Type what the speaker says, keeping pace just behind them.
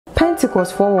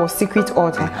Pentecost for secret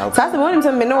altar. So as the one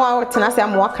to me know what I say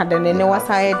I'm walking then and was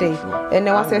I day and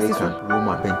there was a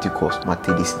Roman Pentecost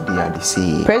Methodist they are the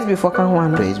same. Praise before can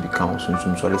one. Praise become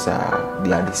soon so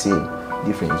they are the same.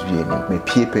 Difference being me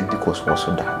peer Pentecost was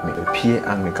so that me peer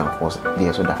Anglican was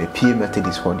there so that me peer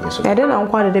Methodist for there so I don't know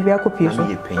why the be a copy so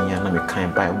me penny and me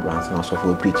kind Bible brands and so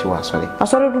for preach was sorry. I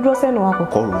saw the do say no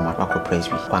call Roman praise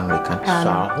be Anglican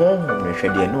so home me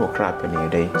share no crap any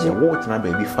day. The water na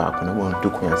baby far when I want to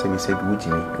coin say we say we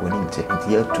Jimmy when into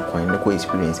here to coin no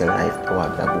experience a life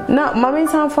or double. Now mama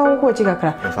san fa wo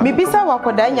chikakra. Bibisa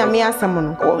wakoda nyame asem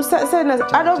no. O say na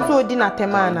adult so di na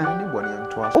temana.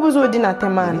 O so di na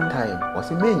temana. Time was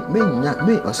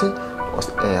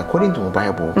according to the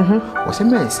Bible, was a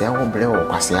man say, oh, bless or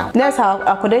Quasia. That's how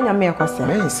I could nyame akwase.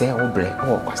 Men say, oh, bless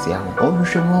or Quasia. Oh, you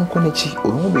should not connect,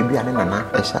 or maybe I Nana,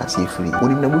 I shall see free.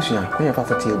 When in the bush, when you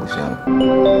have a table,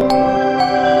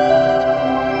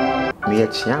 me a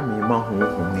chiam, me mount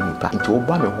home, into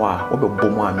Obama, or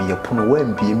Boma, me upon a way,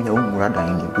 be me own rather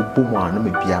in Boma, no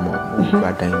me piano,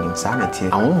 rather in insanity.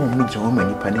 I won't meet so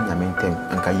many penning I maintain,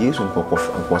 and can use some cock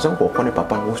of wasn't for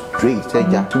Papa was straight,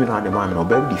 said that 2 the man or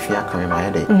baby fear coming my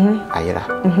headache. Ayra,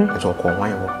 and so call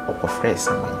wine or fresh.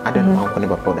 I don't know how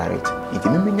never put that. It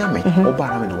made me yammy, or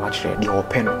Baram and watch the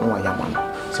open, no yaman.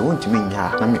 So won't you mean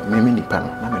ya, Mimini Pan,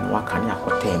 Naman Wakania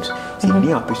or Thames. See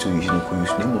me up to use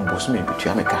name of Bosman to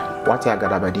Jamaica. What I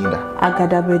got about Dinda?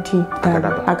 Agadabedi.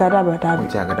 Agadaba.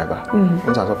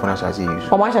 What I often as I use.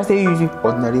 How much I say use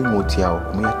Ordinary motia,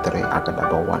 me 3,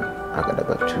 Agadaba 1,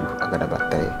 Agadaba 2, Agadaba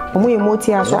 3. We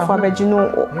motia so far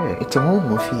Begino. It's a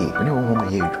home of fee, no home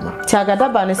here.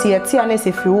 Tiagadaba and see a tianes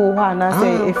if you want, I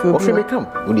say if you come.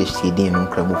 Would you see the and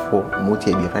crumble for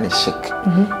motia be a friend sick?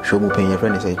 Show me paying your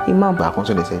friend and say, Imam back on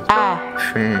so they say,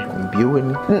 be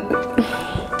winning.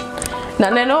 Na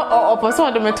no o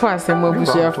person de meto asem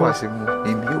abusia fo asem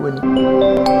ebi wani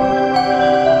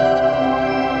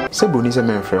se boni se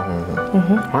men frɛ ho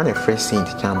wan e frɛ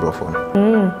saint chamber fo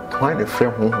wan e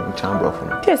frɛ ho chamber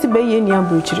fo ti se be ye ni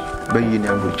abrochire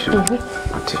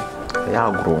ati ya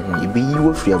agro ho ebi yi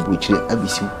wo firi abrochire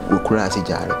abisi okura ase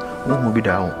jare wo bi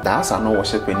da ho that's no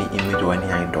worship any image or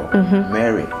any idol.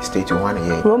 Mary state one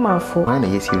here Roman fo wan e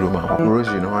yesi Roman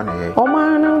Rosie no wan e o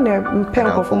ma no na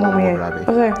penko fo mo ye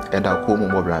eda ko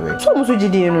mo blabe so mo so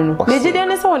gidie no le gidie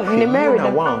ne so ne Mary na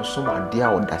wan so ma dia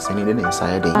o da se ne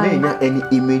inside dey me nya any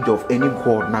image of any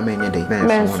god na me nya dey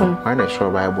na so wan e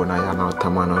show Bible na ya na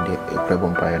otama no dey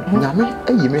ekrebon pa ya nya me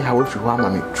ayi me ha wo fi ho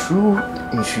ama me true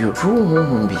issue true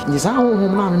ho bi ni za ho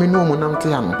na me no mo nam te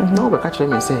ya no na wo be ka kire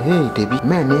me say hey debi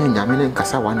me ne nya me ne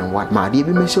nkasa one and one ma de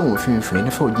bi me se wo finfin ne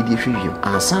fa ogidie hwewiem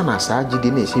ansa na sa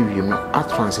agidie na se wiem no at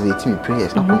translate me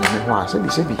prayers na ko me ho a se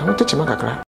bi ta to chema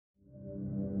kakra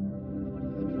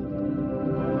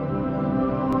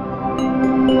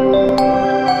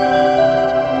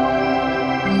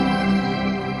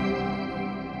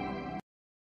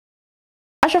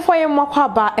for your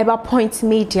makwaba eba point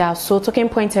media so talking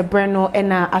point e breno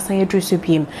ena asanye drusu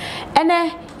biem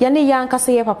ene yane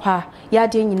yankasa ye papa ya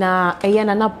de nyina eye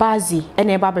Nana Barxy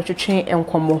ena eba betwetwe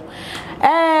enkomo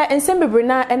ensem bebre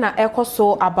na ena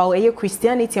ekoso about eye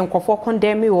Christianity enkofo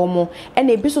condemn wo mo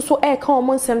ena ebiso so e ka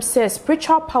omo nsem says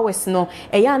spiritual powers no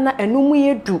eye na enumu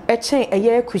yedu echen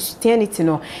eye Christianity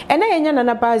no ena yenya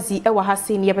Nana Barxy e wa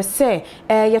hase ne yebe se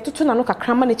yetoto na no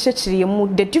kakrama ne chirechire mu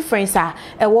the difference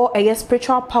ewo eye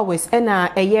spiritual powers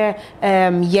ena eye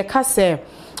yekase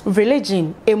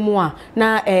religion emua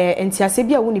na entiase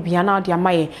bia woni bia na de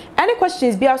amaye any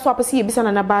questions bia so apese ye bisa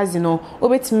Nana Barxy no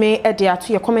obetime e de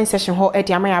ato ye comment section ho e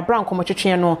de amaye abran komo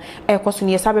twetwe no e kwaso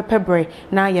ne yesabe pebre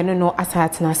na ye no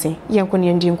asat na se ye nko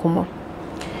ne ndi nkomo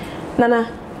Nana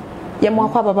ye mo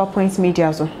akwa baba point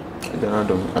media so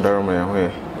adaroma ya ho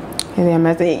ye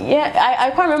yeah I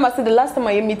can't remember the last time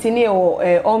I meeting here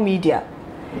all media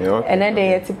and then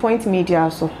they at point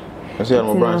media so I see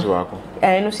no branch baako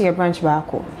no see a branch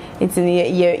baako it's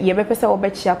ye be pesa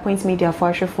obechia point media for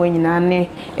ahwefo nyina ne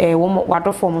wo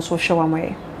wado form so hwe wa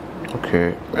mai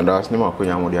okay and that's name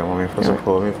akonya mo dia mo first of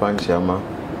all me fan chiama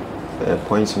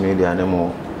point media ne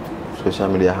mo social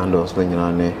media handles no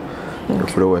nyina ne the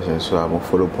followers so am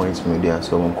follow point media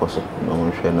so mo koso no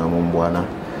mo hwe na mo mboana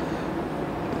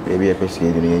baby e pesa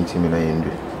ye ni ntimi na yendu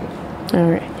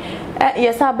alright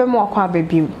yes abe mo akwa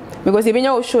babim because even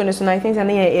your show so I think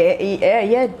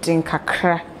yeah din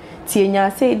kakra tie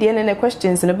nya say the any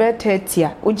questions no be 30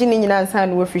 a ugini nyina nsan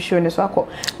no we show ne so akọ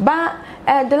ba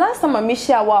the last time I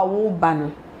share wa wo ba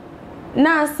no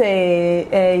na say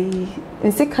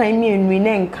nsekan mi enwi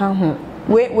na nka ho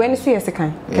we ne so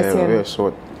yesekan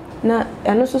kese na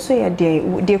ano so ye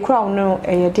de crowd no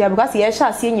ye de because ye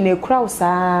sha se nyina crowd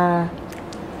saa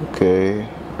Okay.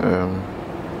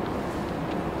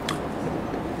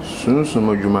 Soon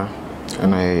Juma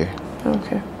and I.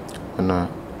 Okay. And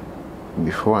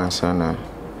before I sana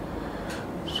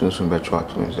soon better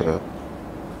to say,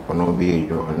 or be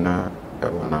you na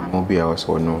when I will be ours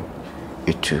or no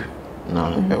it too.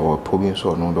 Now, or probing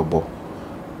so no double.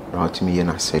 Now to me,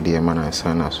 and I said, dear man, I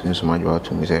son as soon as my daughter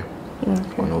to me say,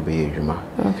 or no be a Juma.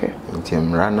 Okay. Until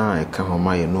Rana, I come home,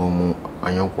 my no more,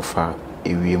 I young for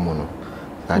a mono.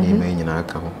 That you may not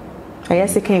come. I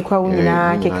guess I can't call you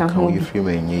now. I can't hold you. Free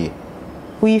me,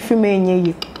 we female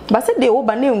ye. But said they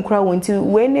open name crown until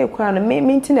when they crown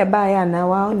maintain a buyer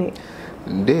now on it.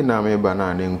 They now may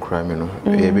banana in crime,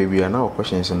 baby, are now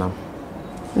questions enough.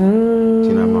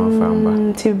 Tina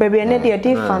Mafamba. Till baby, and a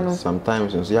dear fan.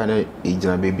 Sometimes, since Yana, each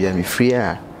baby, I'm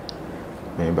freer.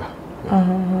 Maybe.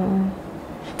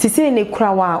 To say any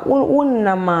crow, one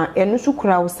nama, and no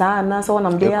crow, sir, and that's all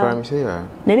I'm there. I'm saying,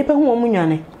 Nenny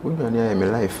woman, woman, I am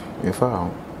alive, you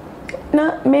found.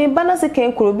 Na me banasi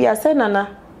ken kuro bi ase nana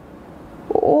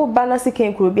o banasi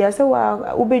ken kuro bi ase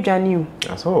wa obedwane you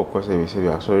aso of course we say we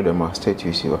are sorry the master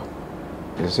to see wa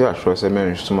you say I sure say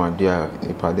men stuma dia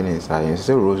e pardon inside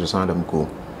say rose sound them go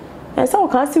e say o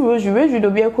kan see rose do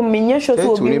bi e ko menye sure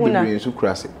so obi hu na e su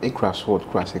cross e cross word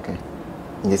cross ken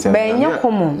yes ben nya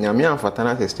komo nya me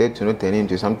amfatana say state to no turn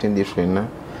into something different na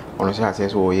ono say ase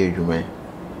so o ye adwuma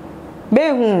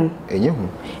Behu,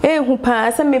 ehu pa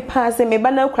se me pa se me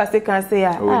bana kwase kan se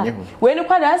ya. We ni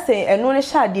kwada se eno ne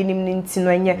shade nim ni nti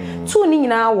no enye. Tu ni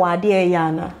nyina wade e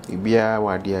ya na. Ebia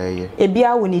wade ye.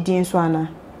 Ebia wo ni din so ana.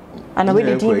 Ana we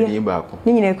di din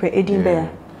ni nyina kwa edin be ya.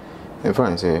 En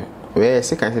France, we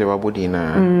se kan se le babodi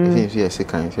na. Efi se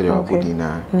kan se le babodi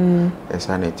na.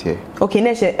 Esa na tie. Okay,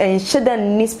 na she sheda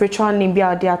ni spiritual ni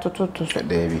bia de atototo so.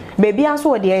 Baby anso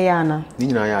wo de ya na. Ni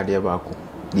nyina ya de ba ko.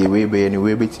 The way be any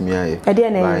way betimi aye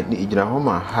by igina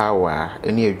homa hawa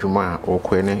any adwuma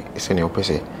okwane se ne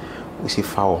opese usi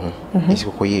fa wo ho isi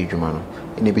koye adwuma no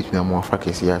ene betimi am afa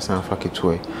kesi ya san fa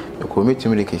keto e ko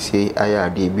metimi de kesi aye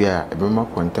ade bia e be ma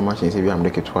kwanta ma chense bia am de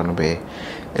keto no be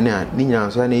ene ni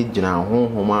nyina so na igina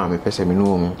honhoma me pese me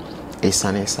no mu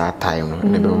esane sa time no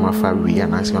ene be ma fa wi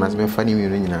ana se na se me fa ni mi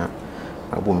no nyina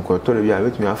abom ko to le bia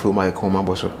betimi afro ma e ko ma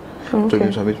boso to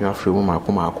ni so betimi afro ma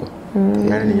ko ma ko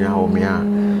ya ni nya o me a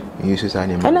yusu sa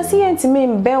ni ma ana si enti me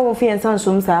be wo fi ensan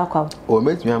som sa akwa o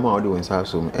betimi ama o de won sa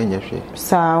som enye hwe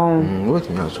sa o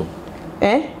betimi asom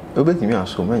o betimi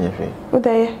asom enye hwe o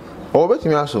daye o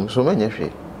betimi asom som enye hwe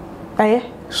aye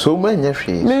som enye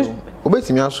hwe o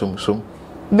betimi asom som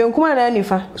be nkuma na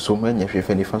nifa som enye hwe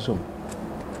fa nifa som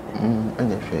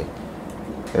enye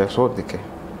hwe so dike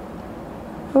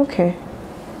okay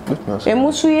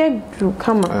emusu ye du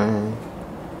kama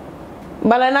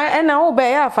bala na ena o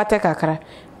be ya fate kakra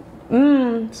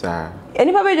sa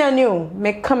eni pa be dwane o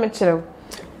me kama kire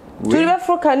tu be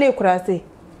froka na ekurase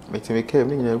me kem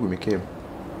ni nyina gu me kem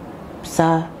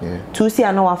sa tu si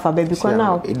ana wafa baby kwa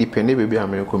na e depend baby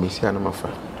america me si ana mafa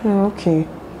okay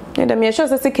e da me sure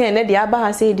se ken na dia ba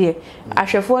ha se de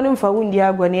ahwefo ne mfa wundi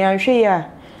agwa ne anhwe ya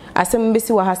asem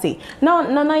besi wa ha se now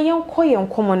nana yenko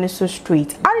yenkomo ne so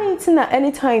straight aren't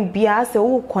anytime bia say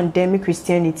we condemn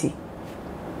Christianity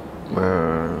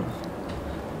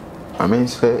I mean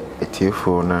say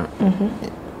etifo na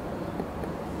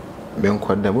ben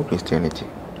condemn Christianity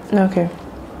okay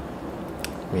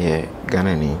yeah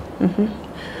Ghana ni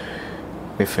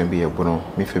me fen bi ebono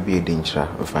me fe bi edinchira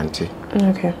ofante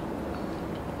okay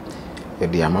e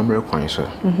dia mamre kwan so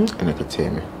ene kete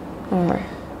me alright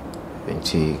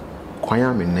enti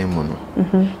kwanya me nemu no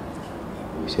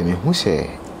se me hu se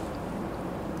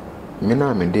me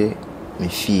na me de me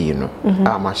fie no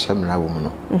a ma hyemra wo mu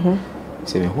no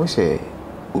se me hu se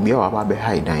obi a wa ba be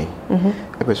haidan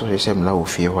e pe so hyemra wo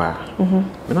fie ho a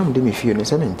me na me de me fie no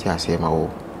se me nti ase ma wo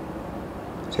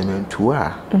se me ntu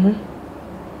a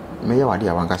me ya wade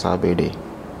a wankasa be de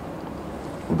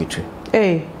obitu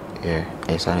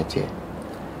sanity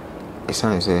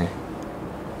se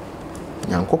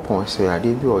Yankopon say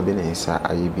ade bi ode ne nsa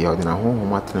aye bi ode na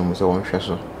honhom atena mu se won hwe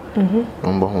so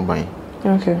no mbo ho ban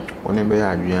okay woni be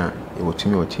ya adwen a e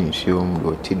wotumi oti nsuo mu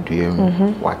oti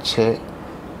duam wache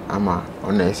ama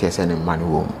ona ese ne mane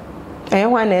wo mu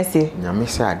hwa na ese nyame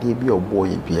se ade bi obo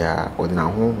ye bia ode na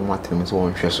honhom atena mu se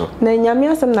won hwe so na nyame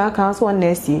asem na aka so na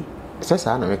ese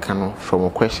sasa na me ka no from a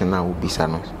question na wo bisa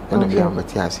no na be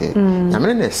amati ase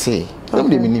nyame na ese am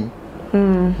de minim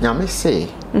nyame say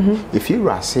if you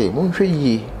are say mon hwe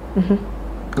yi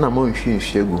na mon hwe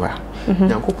egu ha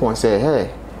Yankopon say hey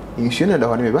nhwe na da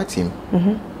ho na me batim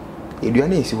edua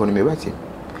na esi ho na me batim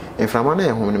enframa na ye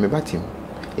ho na me batim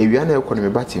ewia na ekọ na me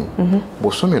batim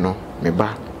bosome no me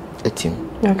ba etim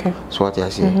Okay. So what I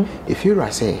say, if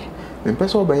you say, me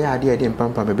person be ya ade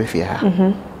mpampa me be fie ha.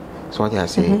 So what I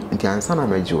say, nti ansa na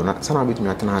mejo na sana bit me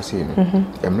atena ase no.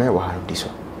 Emre wa ha di so.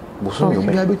 Boso me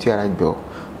obi abetu ara gbo,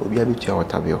 obi abetu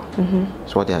watabio.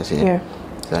 So what I say,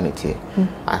 sanity.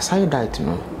 Aside that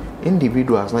no,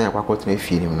 individuals na yakwa na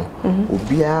fie nim no,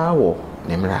 obi a wo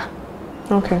nemra.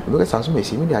 Okay. Because as me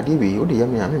see me the ade we o de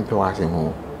yam ya me mpe wa ase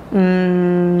ho.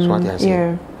 So what I say.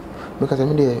 Yeah. Because I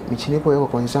mean the me chine po e ko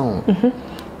concern.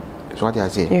 So what I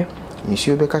say. Yeah.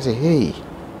 You be say, hey,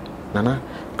 Nana,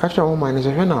 catch your woman is a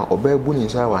venna or bear boon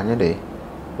is our any day.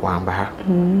 One by her.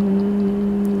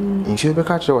 You should be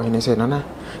catch your and say, Nana,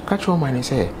 catch your woman and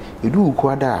say, you do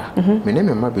quada. My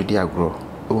name might be dear grow.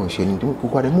 Oh, she didn't do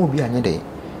quite a movie any day.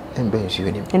 And bear you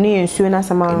him. And you soon as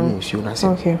a man. Soon as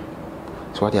okay.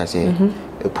 So what I say,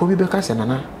 a poor because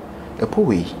Nana, a poor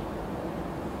way.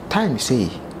 Time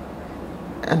say,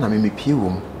 and I may be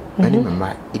pure. And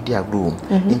remember, it dear groom.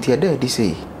 Into a day, they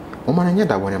say. Woman anya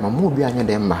da wona mamu obi anya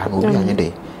dem ma no obi anya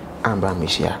de amba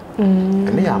mesia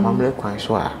ene ya mamle kwan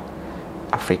so a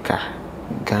Africa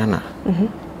Ghana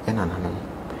ena nanom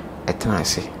etena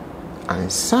ase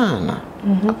ansana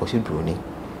akosi broni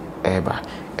eba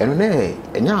eno ne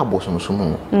enya abosom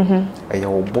no eya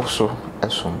oboso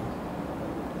esom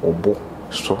obo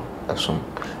so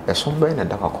esom be na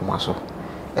da kwakoma so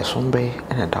esombe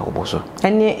ena da oboso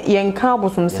ene yenka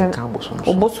abosom sem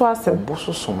oboso asem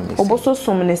oboso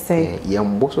som ne say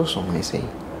yemboso som ne say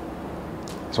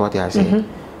so what I say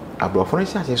abrofo ne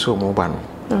say so mo ba no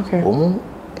okay omu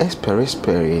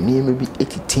espere ni maybe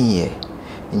 18 year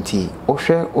nti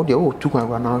ohwe o de o tukwan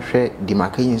gwa na ohwe di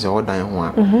makayin se odan ho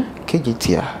a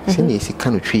kegitia se ne esi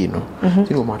kanu twi no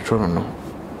se no matro no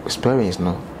experience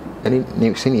no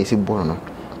ene se ne esi bo no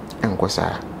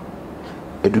enkosa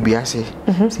edubiase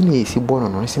sini esi bono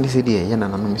no sini se de ye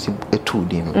nana no si etu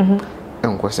di no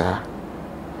enkosa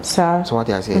sa so what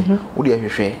I say wo de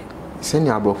hwehwe sini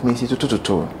abrofo no si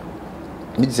tutututu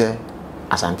mi ze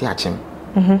asante achem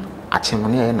achem no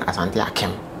ye na asante akem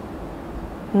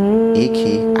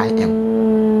AKIM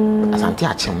asante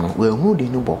achem no we hu de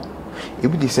no bo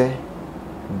ebi di se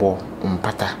bo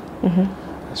mpata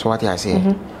so what I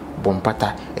say bo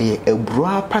mpata e ebru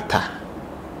pata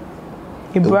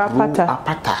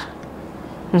apata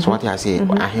so what I say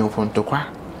ahim fon tokwa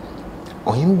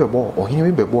ohim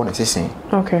bebo na sesen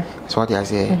okay so what I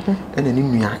say ene ni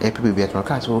nua epepe bi atwa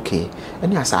ka so okay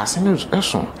ene asase ne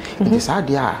eso nti sa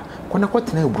de a kona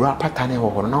kwatena ebru apata ne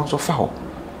ho na so fa ho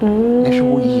na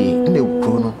hwo yi ene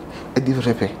ebru no edi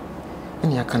repe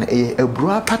ene aka na ebru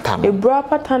apata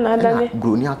na adane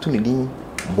ebru ni ato ne din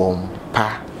bompa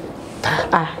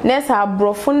ta nesa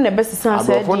abrofo ne besesa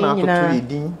sa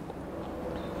din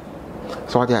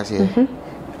so what I say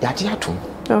ya ti atum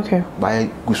okay by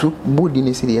gusu body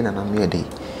ni sire na me dey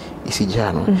isi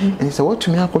ja no and say what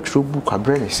me akotro book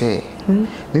abrele say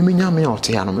me nya me ote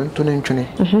ya no me to ne ntwene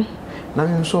na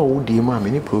me so wo dey ma me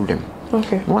ni problem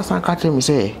okay no san ka tell me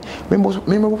say me bo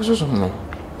so no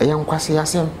e ya nkwase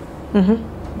asem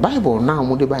Bible na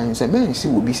mo de ba yin say me si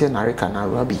wo bi say na reka na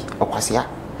rabi okwase ya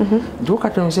do ka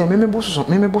tell me say me bo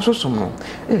so no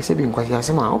e say bi nkwase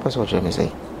asem a o person tell me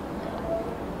say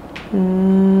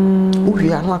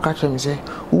uwi anu akache mi se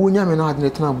wo nya me no ade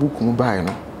tena book mu bai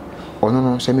no ono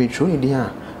no se me tro ni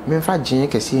dia me mfa gyen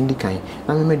kese ndi kan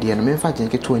na me de no me mfa gyen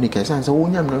ke to ni kan san se wo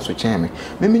nya me no so chen me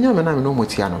nya me na me no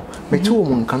motia no me to wo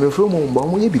mu nka me fro mu mba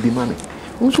mo ye bibi ma me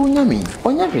nso nya me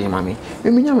onya hwe ma me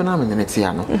nya me na me ne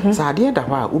tia no sa ade da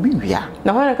hwa obi wia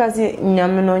na ho na ka se nya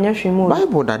me no onya hwe mu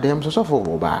Bible da dem so fo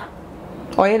wo ba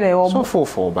oyele o so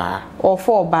fo ba o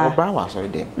fo ba wa so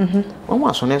dem won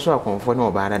wa so ne so akonfo ne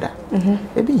oba dada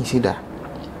ebi nsi da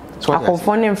so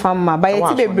akonfo ne mfa ma ba ye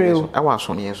ti bebre o wa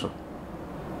so ne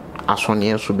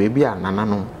so bebi a nana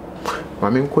no ma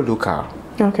me nko local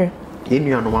okay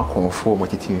yenu anu akonfo mo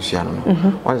titi nsia no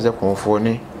wa ze akonfo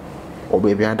ne o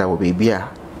bebi ada o bebi a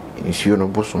nsuo no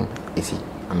bosom esi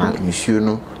ana nsuo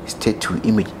no statue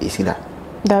image esi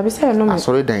da bi se no me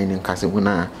asori dan ni nkase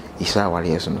guna isa wale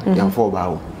yeso no yamfo ba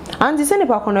wo anti se ne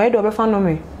pa kono edo be fa no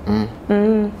me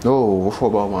no wo fo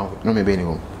ba ma no me be ni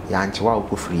ho ya nchi wa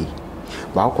ko free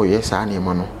ba ko yesa na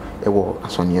ma no e wo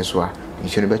asonye so a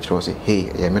nchi no be kire se hey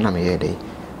ye me na me ye dey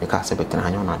e ka se betena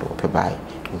anyo na do pe bai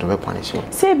ndo be punish you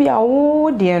se bia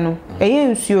wo de no eye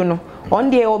nsuo no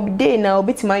on de obide na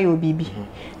obitima ye obibi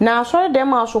na asori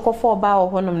dem asoko fo ba wo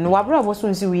honom no wabra bo so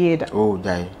nsi wiye da oh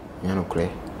dai nyano kure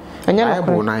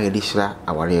Bible na yedi shira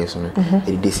aware yeso no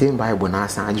the same Bible na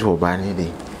asan age oba ne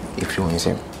dey if you want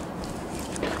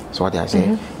so what I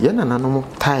say ye na nanom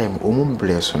time omum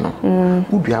bless no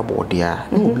ubi abode a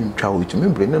na obi ntwa wo tu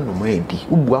membre na no ma edi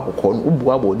ubu akokọ no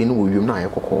ubu abode no wo wiem na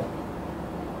ayekokọ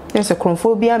Yes, a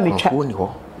chromophobia me chat.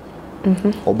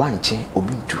 Or banche, or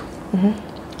bintu.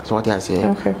 So what I say,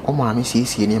 oh, mammy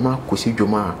sees here near my Cosi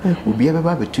Joma, will be ever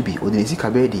baby to be, or the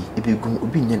Zika bedi, if you go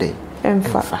be near day. And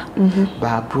fafa.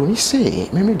 But Bruni say,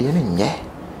 Mammy dear, yeah.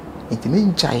 It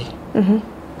mean chai. I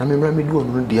remember me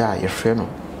doing dear, your friend,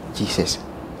 Jesus.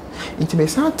 It may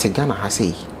sound to Ghana, I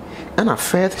say, and a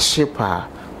fair shaper.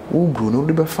 Oh, Bruno,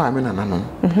 the fireman and anon.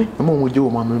 The moment we do,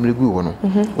 Mamma, we go on.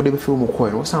 Whatever feel more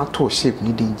coin was our toe shape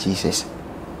needing Jesus.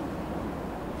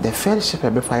 The fair ship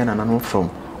ever fire and anon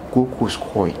from Goku's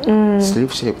coin,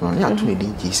 slave shape, no, not to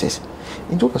needing Jesus.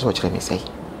 Into what let me say.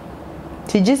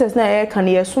 See, Jesus, now can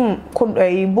he assume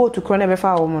a boat to crown ever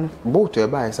fire woman? Boat to a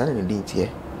buy, son, indeed, here.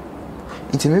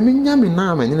 It's a meaning yammy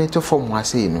now, and in a form was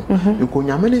saying, you could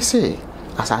yammy say,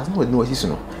 as I know no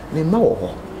season, name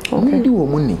more. Only do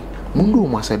money. Mundu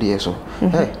masa de so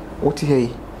what hey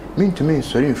mean to me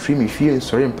sorry free me feel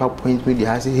sorry and pop point me the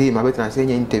has hey my better say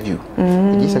interview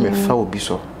this me fa obi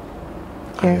so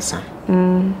yes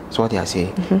so what I say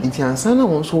nti ansa na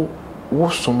won so wo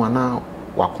so mana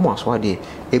wakoma so de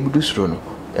ebudu suro no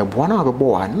eboa na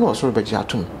abebo wa na so be gya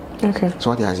atum okay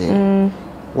so what I say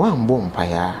wan bom pa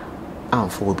ya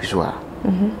amfo obi so a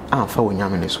amfa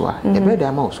wonyame ne so a e be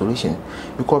da ma solution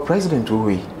because president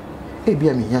we e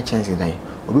bia me nya chance dan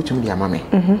obi tumi dia mame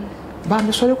ba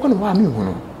me sori ko no wa me hu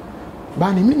no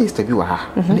ba ni minister bi wa ha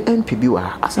ni MP bi wa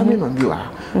ha assemblyman bi wa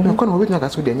ha me ko no obi tumi ka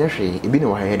so de nya hwe e bi ne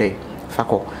wa ha dai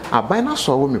fako aban na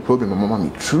so wo me problem mama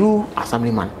me true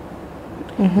assemblyman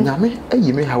nyame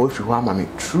ayi me ha wo fi ho ama me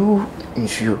true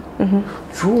issue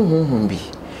true honhom bi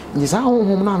ni za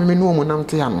honhom na me no mu nam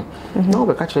te ya no na wo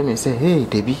be ka kire me say hey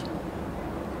debi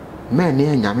me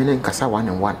ne nyame ne nkasa 1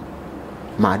 and 1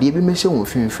 ma de bi me hye wo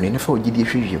finfini ne fa ogidi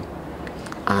hwehwem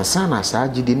ansa na saa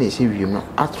gidi na ese wiem no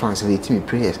a translate me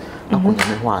prayers akonya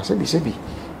me ho a sebi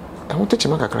e ho to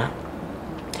chema kakra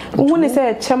wo ne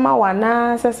se chema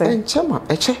wana sese chema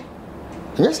eche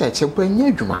nya se eche po nya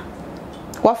adwuma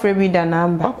what for be the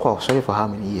number akwa sorry for how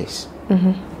many years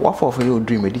what for your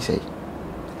dream edi say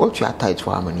what you are tight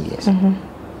for how many years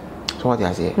so what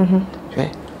I say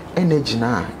energy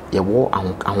na ye wo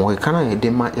awon kana ye de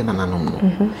ma ye nananom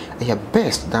no ye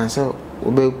best dancer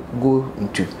we go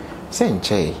into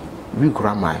senche we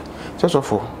grandma so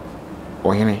for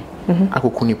ohene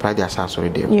akokuni pride asasori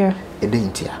dem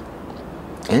edentia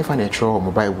enfa na tro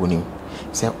mobile wonim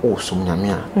say o sum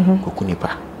nyame a kokuni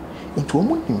pa nti o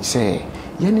munim say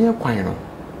ye ne kwan no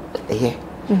eye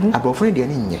abofre de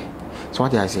ne nye so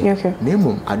what I say na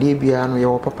mum ade bia no ye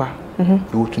wo papa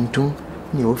ye tuntum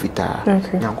ni ofita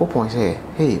nyankopon say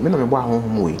hey me na me bo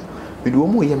ahonhom we me do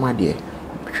mu ye ma de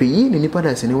hweyi ni nipa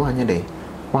da sene wa nya de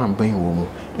wa ban wo mu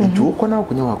nti wo kona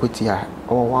akonya wa kwati a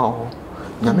wa ho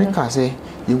nyame ka say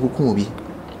yenkoku obi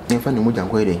nfa ne mu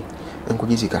janko ede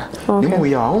enkogi sika ni mu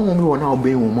ya ahonhom bi wona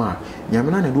oban wo mu a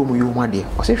nyame na do mu yo mu ade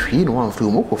o say hweyi no wa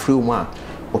mfiri mu ko firi mu a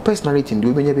o personality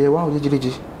ndo benya be wa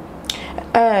ojejeje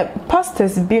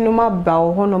pastors bi no ma ba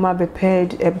ho no ma be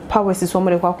paid powers is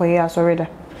somebody kwa ye asoreda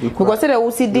because there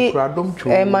we see the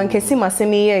mankesi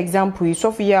masemi example you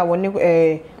so for ya woni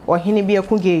ohini bi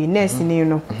akuge nurse ni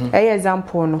no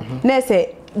example no nurse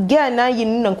girl na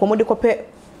yin na nkomode kope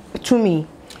tumi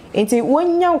enti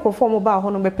wonya nkofo mo ba ho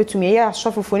no be petumi ya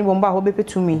asofofo ni bomba ho be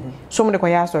petumi so mo de kwa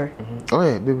ya sorry oh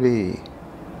yeah bible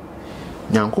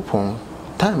nyankopon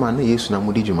time na yesu na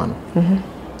mudi djuma no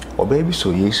oba bi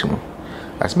so yesu no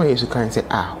asma yesu kan say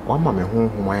wa ma me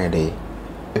honhom ayede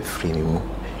efri mi mu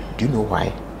do you know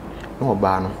why no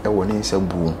ba no e woni nsa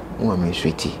bu no ma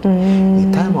sweti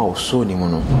the time I was so ni mu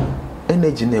no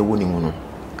energy na e woni mu no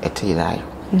e te rai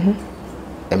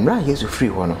emra yesu free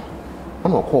ho no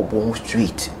ono ko bo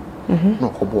street no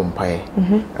ko bo mpae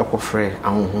e ko frɛ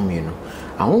ahonhom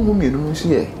mienu no so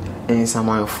ye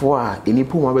ensamanfo a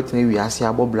enipo ma betena wi ase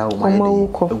abobla wo ma ye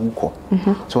ewuko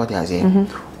so what I say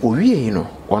owie no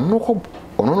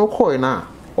ono no ko na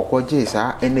okoje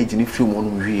sa energy ni free mu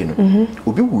no wie no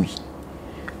obi wui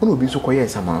ono obi so ko ye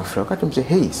ensamanfo ka tum say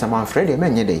hey samanfo de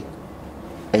menye dey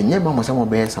enye ma mo samo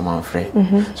be samanfo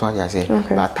so what I say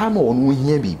but time ono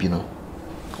hia bibi no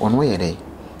ono ye dey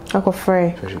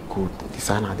akofre very good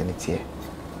disana de netie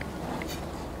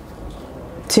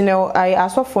tino I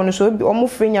asofo no so omo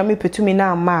free nyame petumi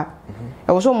na ama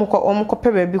e wo so omo ko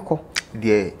pe ba bi ko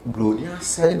de broni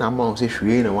asai na ma o se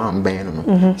hwie na wan ben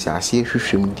no se ase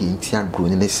hwehwem di ntia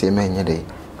broni ne se menye de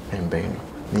ben no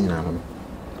ni nyina no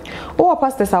o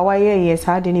pastors awaye yes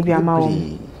ha de ni bi ama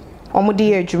omo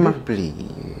de adwuma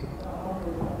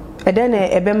e de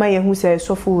na ebe ma ye hu se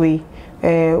sofo we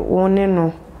woni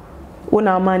no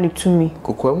wona amani tumi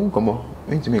kokwamu komo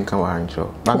ntimi nka wa hancho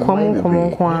ba komo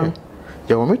kwa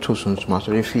ya wo meto sunsuma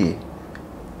so refie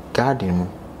garden mu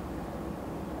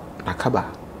nakaba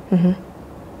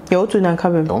yo to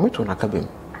nankaba o me to nakaba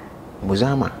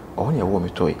muzama o nya wo me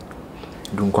toy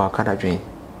dunko akada dwen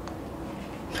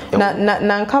na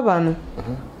nankaba no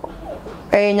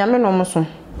nyame no mo so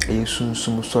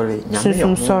sunsum sorry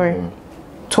nyame sorry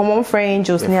tomon free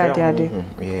angels ni ade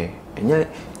yeah enya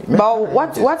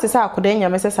but what is akoda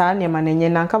nyame se sa na ma na nye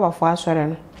nankaba fo asore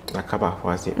no nakaba fo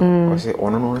ase o se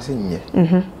ono no se nye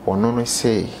ono no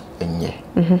se enye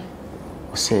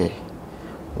o se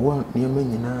wo ni me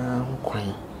nyina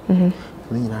kwan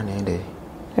ni nyina na ende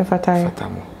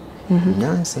fatamo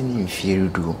nyansa ni mfiere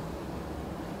du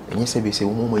enye se be se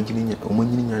wo mo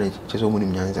nyini nyana cheso mo ni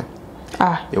nyansa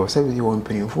ye wo se be wo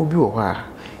mpanimfo bi wo ho a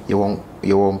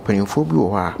ye wo mpanimfo bi wo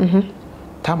ho a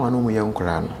tama no mo ye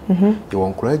nkura no ye wo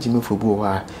nkura jimefo bi wo ho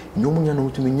a nyom nyana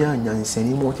mutumi nyansa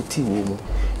ni mo tete wo mu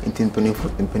nti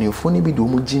mpanimfo ni bi do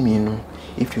mo jimi no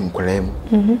ifi nkura mu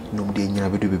no mo de nyana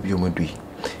be do be bi o madui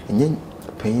enye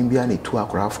panyin bia na tu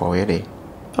akura fo wo ye de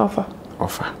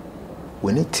offer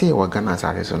when it say wa Ghana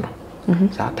sare so no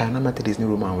sa ta na Methodist ni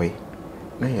Roman way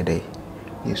na ye dey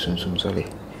ni sunsum sole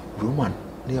Roman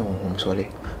ni ya honhom sole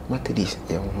Methodist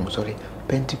ya honhom sole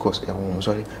Pentecost ya honhom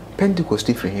sole Pentecost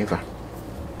different here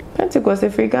Pentecost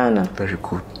free Ghana very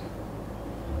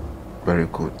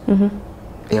good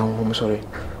ya honhom sole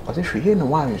o se hwe no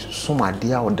wa so ma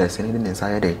dia o da se ni ne nsa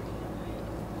ye dey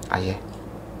aye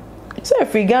so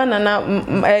free Ghana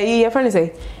na ye friend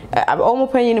say omo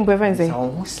panyin ni boyfriend say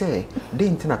who say dey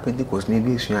intina Pentecost na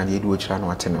bi esua de edu ochira na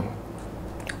watene ho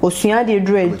osua de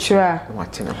edu ochira na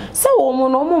watene ho se omo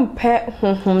no omo mpe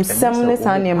honhom sem ne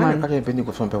san ne man na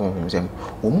Pentecost mpe honhom sem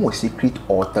omo secret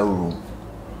altar room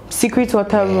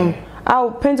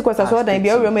Pentecost aso dan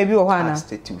bia room e bi wo ho ana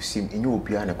state sim enye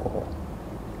obi ana ko ho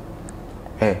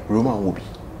Roman obi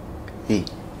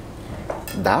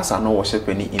that's no worship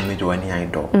any image or any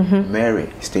idol Mary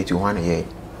state one here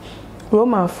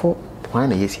Roman for why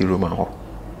na yes Roman ho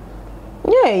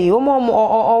yeah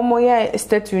omo ya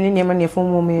statue ni nyama ne fo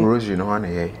mo me rosary no one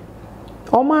here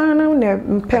omo na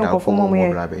ne pen ko fo mo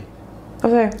me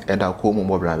okay eda ko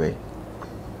mo brabe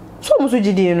so mo so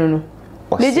gidie no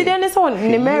le gidie ne so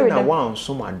ne Mary na one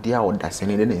so ma dia o da se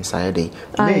ne inside dey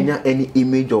menya any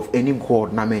image of any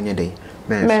god na menya dey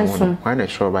men why na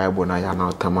sure Bible na ya na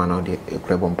otama na de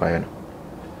ekrebo mpaye no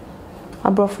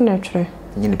abrofu na tire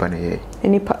nipa na ye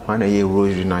nipa wana ye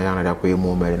rosary na ya na da ko ye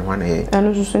mo mere wana ye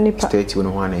anu so nipa state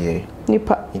no wana ye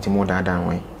nipa nti mo da dan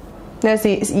wan na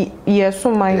say yes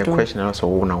so mind the question also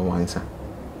wo na one answer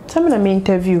tell me na me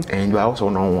interview and you also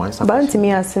know one answer ba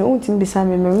ntimi asem untimi bisa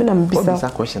me na me bisa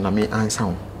that question na me answer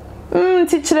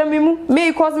ti chire me mu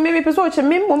me cause me person chire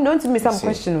me mom don't me some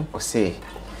question o say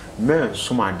men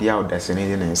so ma dia o da se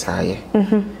ne ne nsa ye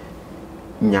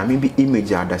nyame bi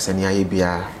image adasani aye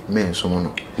bia men so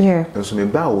no nso me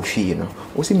ba o fie no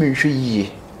o se me nhwe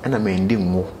yie na me ndi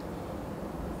nwo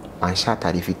an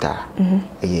shata di fita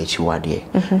eye chiwade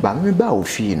ba me ba o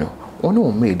fie no ono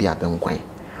o me di abenkwan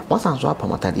wasan so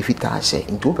apamata di fita ase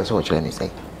nti o pese o kire me say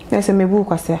yes me bu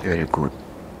kwase very good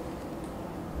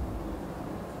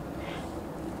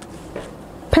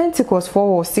Pentecost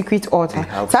for secret altar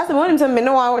so say when me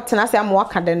no wa tena say am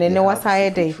waka de ne wa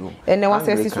say dey ne wa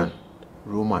say so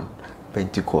Roman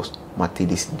Pentecost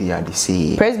Methodist they are the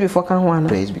same praise before kan ho ana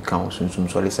praise become sunsum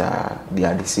solisa they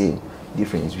are the same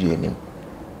difference be name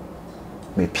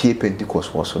me pie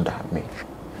Pentecost was so that me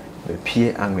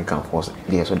pie Anglican force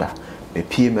there so that me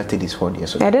pie Methodist for there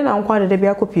so that then am kwa de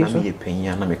bia copy so na me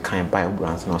penya na me kan Bible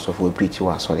and na so for preach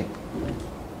wa sorry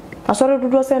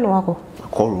dudu say no akọ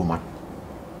Roman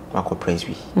akọ praise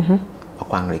be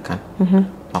akọ Anglican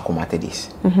akọ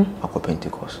Methodist akọ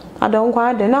Pentecost adon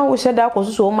kwa de na wo sheda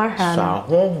akoso so ma hwa na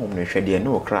so honhom ne hwede ne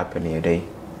o crap ne dey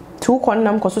tu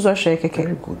konnam koso so hwe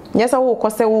keke nyesa wo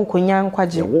kose wo konya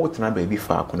nkwaje wo tena ba bi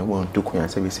fa akọ wo ntu konya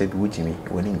se bi wo jimi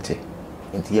woni nte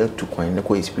ya tu konya ne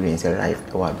ko experience life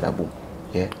e wa blabo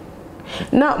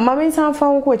na mama san fa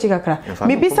wo ko chikakra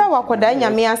mi bisa wakoda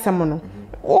nyame asem no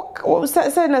o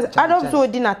say na adop so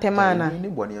di na temana ni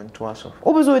boni nto aso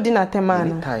o so di na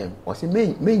temana time o say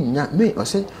me o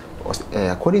say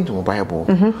according to my Bible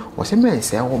o say me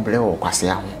say wo bre o kwase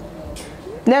aho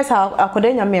na sa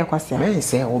akoda nyame kwase me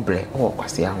say wo bre o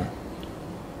kwase aho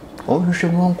o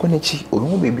hwehwe no nko na chi o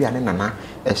ho bebi ane nana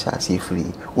e sha se free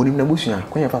onim na busua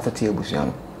kwanya fa fa te busua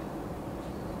no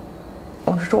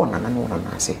o hwehwe nana no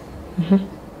nana ase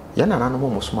ya nana no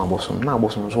mo so abosom na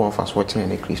abosom so won fa so kene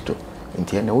ne Kristo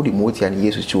nti na wo di motia ne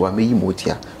Yesu chiwa meyi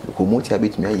motia ko motia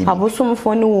betumi ayi abosom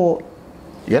fo ne wo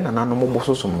ya nana no mo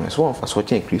boso so mo so won fa so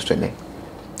kene Kristo ne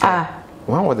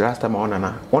when was the last time on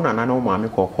nana no mama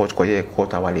ko court ko ye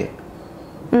court awale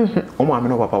Omo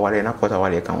ameno papa wale na kwata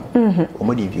wale kan.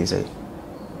 Omo di vie say.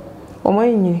 Omo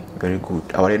yin. Very good.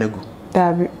 Awale na gu.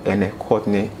 Dabi. Ene court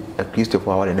ne a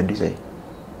Christopher wale na di say.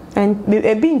 And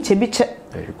e bi nche bi che.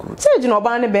 Very good. Say jino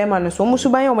oba ne be ma no so omo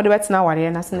suban ye omo de betina wale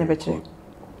na se ne be che.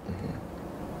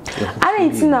 I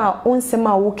ain't na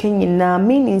onsema wo kenyina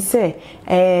meaning say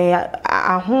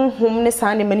ahonhom ne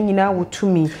sa ne mani nyina wo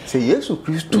tumi. Say Yesu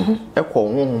Kristo e ko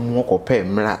honhom wo ko pe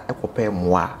mra e ko pe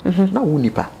moa na wo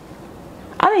nipa.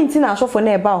 I ain't na asofo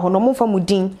na e ba ho no mo fa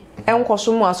mudin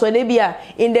enkoso mu aso de bia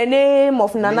in the name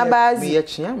of Nana Barxy.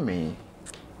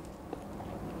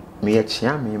 Me ye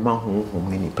chia me ma honhom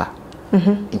ne nipa.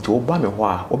 Nti oba me ho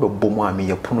a obebbo mu a me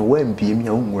ye pono wa mbie mi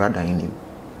a unwura dan nim.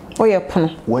 Oye pono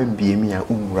wa mbie mi a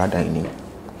unwura dan nim.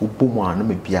 Ubbo mu a no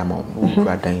me bia ma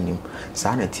unwura dan nim.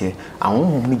 Sa na tie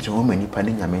ahonhom ne gye ho ma nipa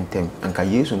ne nyame ntem. Anka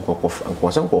Yesu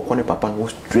nkokɔ ne papa no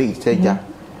straight eja.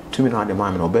 Tumi na de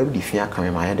ma me no oba di fia ka me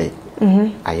ma ye de.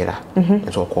 Ayera.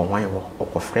 Nso ko hwan wo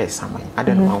okɔ fresh saman.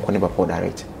 Ade no anko ne papa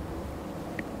direct.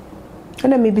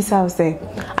 And then maybe say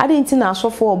I didn't na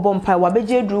asofo obom pai wa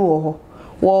beje eduru wo ho.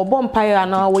 Wo obom pai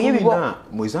ana wo ye bibo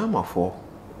Mozama fo.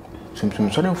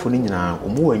 Sumsum so dem fo ni nyina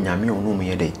omo wa nyame onu mu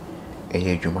ye de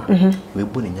eye adwuma. We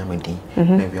bu ni nyame din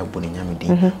na we abu ni nyame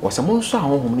din. Wo se mo nso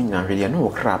ahonhom ni nyina hwede na wo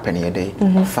kra pe ne ye de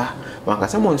fa. Wa nka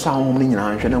se mo nso ahonhom ni nyina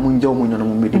hwede na mo nja mo nyana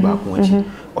mo medi ba ko achi.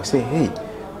 O se hey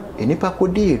enipa ko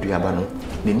de eduaba no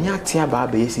ne ni atia ba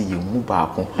ba yesi ye mu ba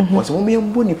ko. Wo se mo me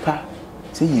mbu nipa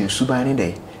se ye suban ne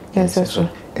de. Yes, so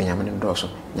enyame ne ndo so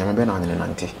nyame be na ne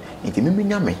nante nti mimi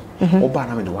nyame oba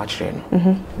na me de wa kire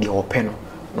no de ope no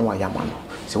no wa yama no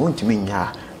se wontimi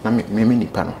nya na mimi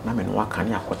nipa no na me no wa kan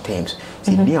ya ko terms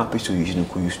se ni a peso use no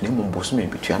ko use na mo boso me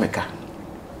bitua meka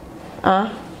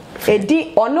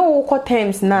edi ono wo ko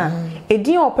terms na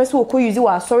edi o peso wo ko use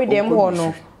wa sorry dem ho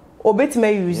no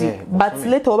obetima use but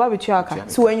later oba bitua aka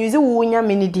so when use wo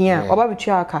nyame ni din a oba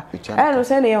bitua aka no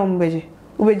say na ya ombeje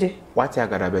ubeje what ya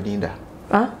gadabadinda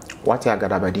what ya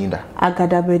gadabadinda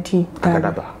agadabadi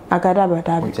agadaba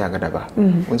dabi what ya gadaba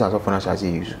unza so fona sha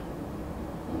say use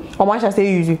o ma sha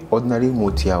say use ordinary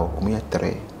motia o me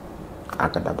 3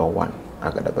 agadaba 1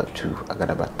 agadaba 2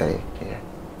 agadaba 3 yeah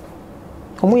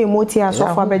o mo ye motia so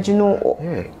fa beji no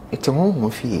ite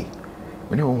honhom fie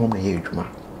me ne honhom na ye adwuma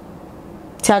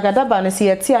ti agadaba na se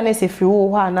ye ti ana se fi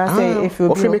wo ha na se efi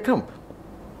obi me camp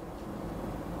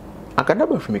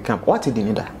agadaba fi me camp what did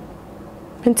you da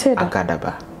Penteda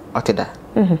agadaba oteda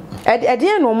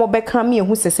edin no mo beka me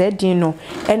ehu sese edin no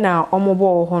e na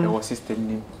omobo ho no system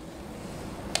ni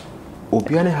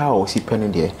obiane ha o si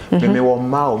pene de me wo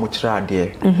ma o mo kira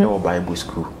de e wo Bible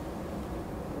school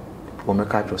o me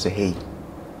ka tro say hey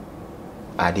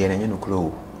ade na nyeno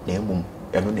kro na emum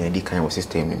eno na edi kan wo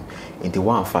system ni enti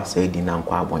wan fa say di na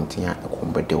nkwa abonten a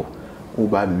ekombede wo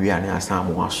ba bi wi ane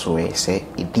asam wo aso e say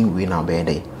edin we na be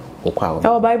dey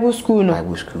oh Bible school no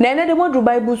na de modru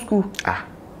Bible school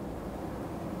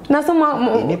na so ma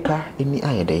enipa eni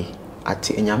ayede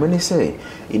ati enyame ne se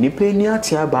enipa eni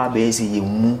ati aba ba ezi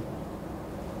yemu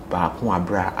ba ko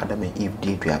abra Adam and Eve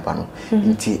de duaba no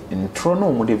nti ntro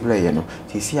no mo de breye no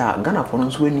sisi a Ghana fo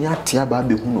no so eni ati aba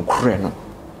be hu no kure no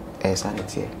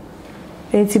sanity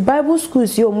enti Bible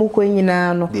schools yo mu ko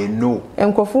nyina no they know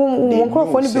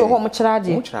enkofo ni bi ho mo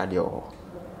kirade o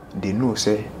they know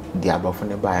say the above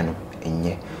ne buy no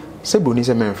enye se boni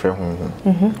se men frɛ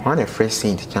honhom one a fresh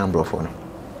saint chamber for no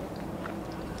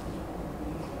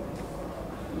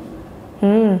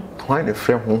one a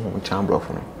frɛ honhom chamber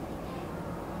for no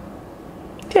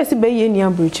tese be ye ni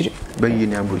abrochire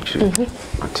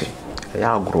ate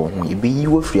ya agro ho e be yi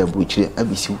wo firi abrochire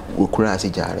abisi okura ase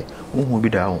jare honhom bi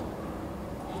da ho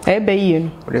e be yi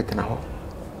no ode tena ho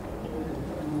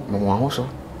mo ho so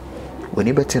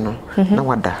woni beti no na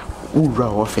wada ura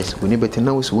office we need better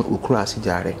now so we cross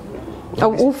jare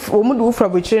o mu do fra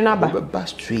bochire na ba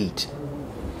straight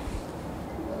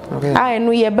okay I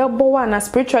no ye bebo wa na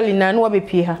spiritually na no be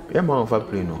pie ha ye ma fa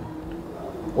play no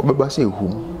o be ba say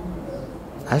hum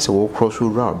I say we cross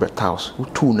ura bet house we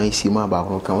two na isi ma ba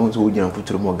ho kan so gina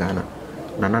futuro mo Ghana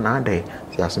na ade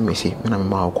si aso mesi me na me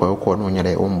ma ko no nya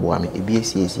de o mbo ame e bi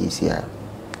esi a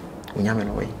onyame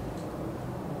no way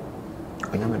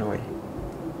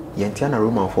yentia na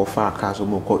Roman for far cars o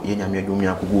moko yenyame adwumi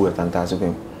akogu atantaase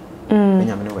kwem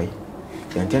yenyame no way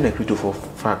yentia na Kristo for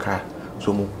far car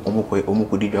so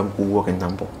omoko di dwam ko work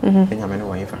ntampo yenyame no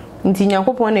way fa nti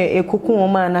Nyankopon na ekuku o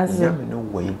ma na ze yenyame no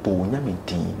way bo nyame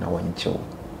din na wanchew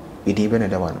edi be na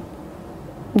da wano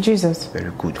Jesus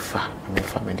very good fa me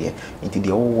family there nti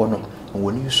de wo no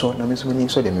woni so na me so ni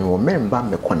so de me wo member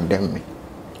me condemn me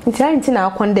nti na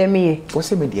condemn ye wo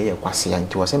se me de ye kwase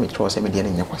nti wo se me tro se me de na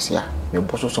nya kwase a me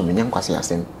boso so me nya kwase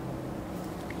asem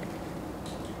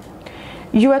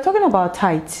You were talking about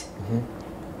tight.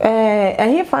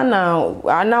 And he found now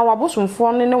I was from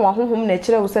phone and one home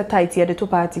nature was a tight here the two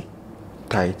party.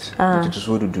 Tight. It is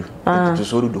what to do. It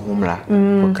is what to do home la.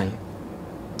 Okay.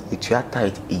 It's your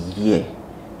tight a year.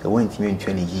 The one to me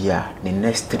 20 years. The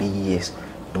next 3 years.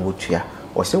 No what you are.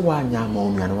 Or say 1 year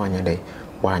mommy and 1 year day.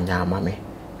 1 year mammy.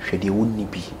 Should you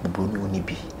wouldn't be, Bruno wouldn't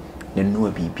be. The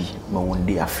no baby, my one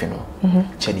day afternoon.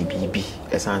 Chenny baby,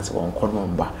 as answer on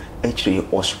Colomba, actually,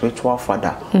 or spiritual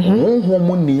father. One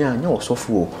woman near, no, so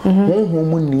full. One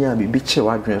woman near me, bitch,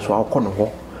 I dress or I'll come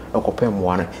home. A copem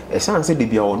one, as answer the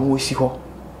be our no see her.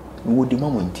 Would the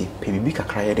moment, baby, big a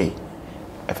cry a day.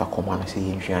 If I command,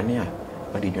 say, Gianna,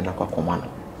 but did you not command?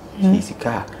 She's a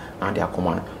car, and they are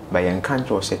command. By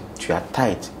encounter, said to your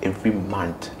tight every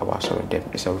month. I was sorry, them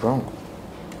is a wrong.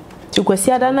 To go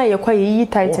see Adana, you're quite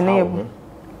tight in able.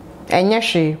 And yes,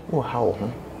 she, oh, how?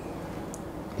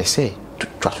 They say,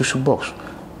 to box,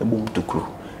 a boom to crew.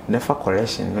 Never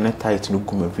correction, no tight no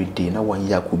come every day, no 1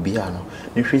 year could be ano.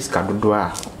 No face can do,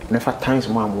 never times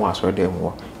mom was or them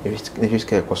war. If you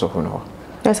scare cause of no.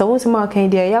 Yes, I want to mark in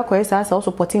the Yakoes as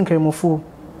also potting cream of food.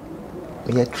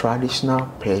 Me a traditional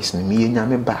person, me and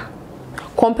Yameba.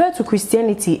 Compared to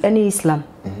Christianity and Islam,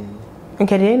 and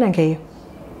Canadian and Kay.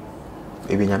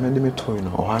 Maybe I'm a toy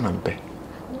or Hanampe.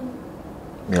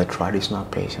 Me a traditional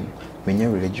person, me a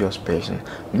religious person.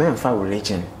 Men for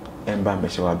religion and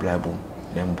Bambashawa Blabum,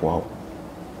 then wow.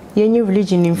 Ye new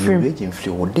religion in free. Religion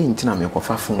flew, or didn't I make a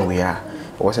far from we are,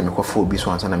 or was a make a full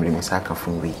bisons and I'm in a sack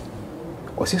from we.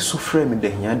 Or say so frame in the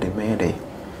here the May day.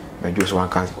 My just one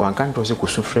can't also go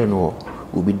so frame or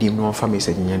will be deemed no family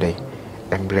said in your day.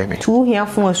 And blame it. 2 here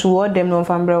for us who them no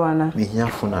fambrawana. Me here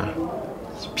for now.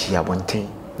 Pia one thing.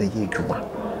 The year Juma,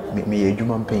 me a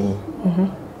Juma paying.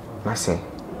 I say,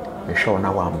 me show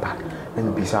now I'm back. Let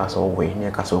me be sass away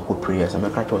near Castle prayers. And my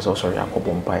cat was also a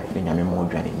couple of pie, then I'm more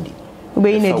than indeed.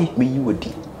 Be you would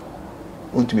be.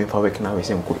 Want to me for waking out with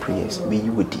some good prayers. Be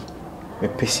you would be. Me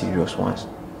pay serious ones.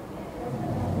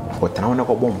 For town I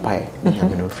got one pie, then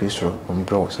I'm in a free throw on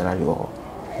draw salary or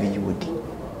be you would be.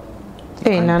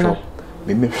 Hey, Nana.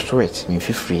 Me make straight, me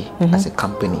feel free as a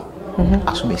company.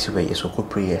 As we see where you so good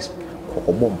prayers.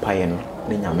 Or bomb pie and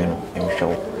then Yameno and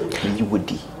show you would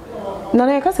be.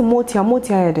 Nana, I got a motia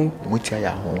day.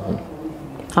 Motia,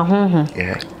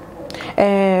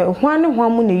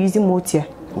 one moon using motia.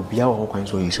 Be our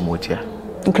kinds of using motia.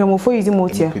 And come for using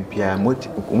motia. Be a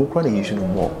motia using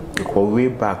more. You call way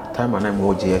back time and I'm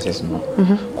more JSS no.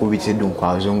 Could we say don't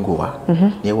call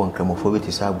Zongoa? Near one cremophobia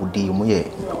is I would do more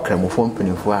cremophone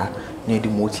penny for near the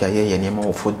motia, yea, and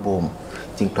more football.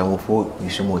 Think cremophone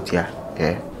using motia,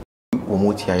 yeah.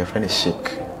 Motia, your friend is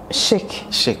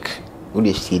shake. Would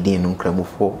you see the no cremo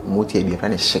for Motia, your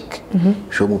friend is shake?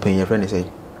 Show me paying your friend is a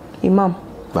Imam.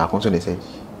 Back on so they say.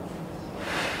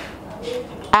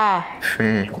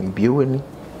 Be winning.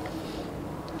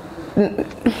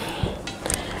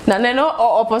 No,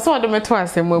 or person of the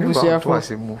twice and move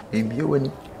twice and move. Be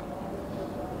winning.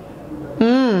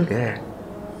 Yeah.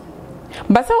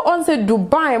 But so on said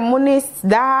Dubai, Monis,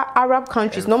 that Arab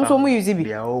countries, no more use it.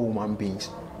 They are all human beings.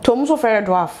 Toms of a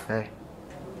dwarf.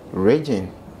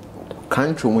 Religion.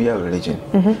 Country we are religion.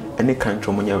 Any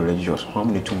country we are religious. How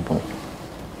many tumpon?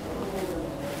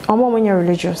 When you're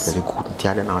religious. Very good.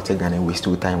 Tiada na take Ghana waste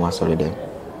two time was already them.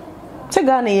 Take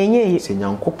Ghana yenye. Say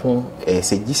nyankopon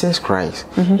say Jesus Christ.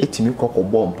 Etimi kokko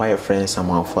bomb by friends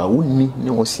somehow for wunni ne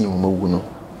wosi omawu no.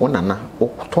 Wonana o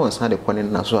ton san de kone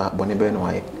na so abone be no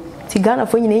aye. Ti Ghana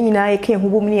fo nyina ye kan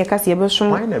hubom ne ye kase ye be so.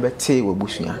 Why na be te we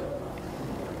busua.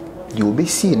 You will be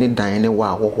seeing it dying a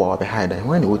while or behind and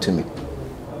when you to me.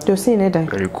 You're seeing it die.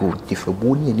 Very good. If a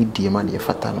bony any dear man, you're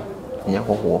fatan.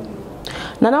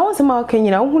 Nana was a marking,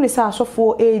 you know, who is also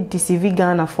for a DCV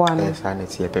Ghana for an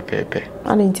insanity, a pepe.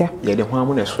 And India. Yet the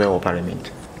one is swear of parliament.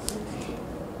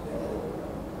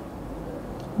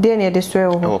 Then near the swear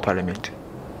of parliament.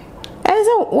 As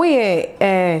we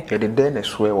the then a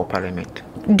swear of parliament.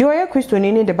 Do I Christian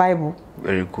in the Bible?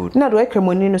 Very good. Not like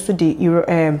Cremonino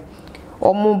Sudi,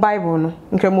 or more Bible, no,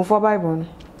 and for Bible.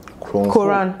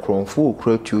 Koran. Cron full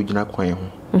crow to Jina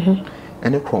Quayon.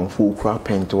 And a cron full crop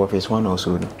pen to office one or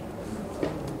so.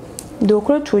 Do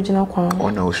crow to Jina Quayon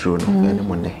or no soon, any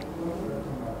Monday.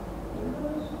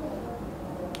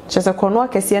 Just a corner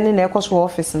can see any echoes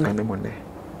office and any Monday.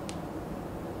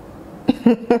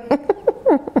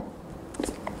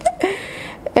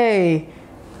 Hey,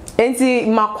 and see,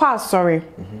 Macqua, sorry.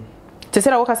 To say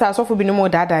I was a sofa be no more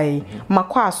daddy.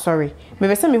 Macqua, sorry.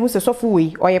 Maybe some who's a soft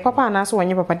way, or your papa and answer when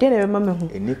your papa didn't remember who.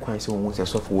 And Nick Quincy was a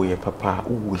soft way, papa,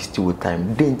 who is still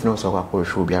time. Didn't know so I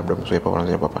should be Abrams, your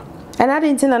papa. And I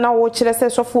didn't know now watch it as a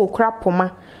soft crap,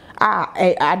 Poma.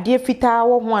 ade fita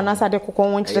wo ho anasa de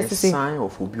kokon won kire sese sign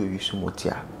of obi oyisu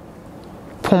motia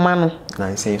poma no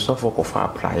na say so for kofa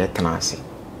prayer tenase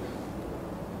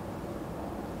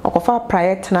okofa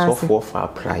prayer tenase so for fa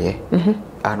prayer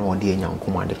ana won de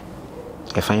enyankomade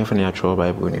e fan fa na atro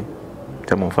bible ni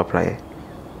temo fa prayer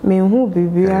me hu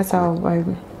bibi asa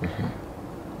bible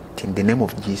in the name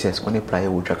of Jesus when a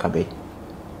prayer would drakabe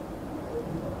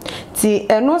ti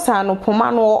eno sa no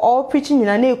poma no all preaching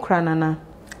na ekura nana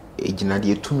ejina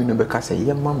de etumi no beka se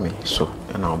ye mame so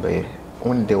na obe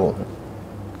on de wo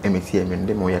emeti e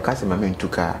mende mo ya kase mame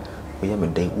ntuka o ye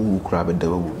mede wu kura be de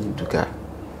wu ntuka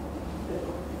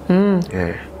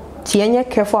ti enye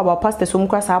careful about pastor so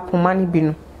mkra sa poma ni bi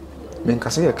no men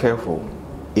kase ye careful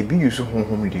e bi yusu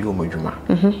honhom de yo madwuma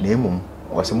na emum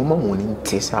o se mama mo ni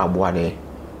ntese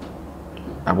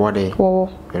aboade wo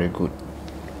very good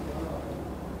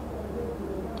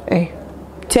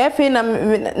tefe na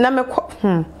me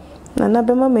na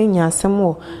be mama nya asem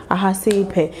wo aha sei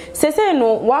pe sese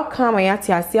no waka ma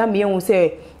yate ase am ye hu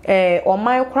se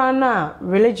oman kra na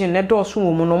religion ne do so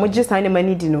wo mu no mo gi san ne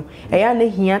mani di no ya na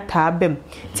hia ta bem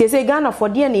tie se Ghana for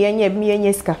de na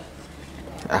yenye ska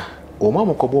o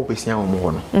mama ko bo pesia wo mu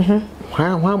ho no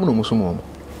hwa mu no muso mu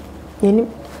yeni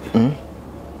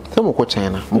so mo ko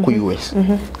China mo ko US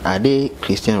are they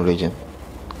Christian religion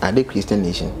are they Christian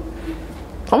nation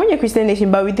I'm a Christian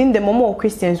nation, but within the more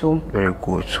Christians home. Very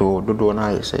good. So do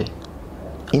na I say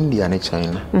India and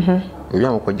China. We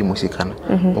are going to music and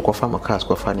we go farm a class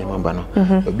go find him bana.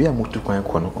 We are mutu kwan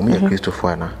kono. We are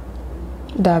Christopher na.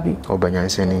 Dabi.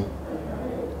 Obanyanseni.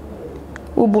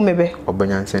 Ubumebe.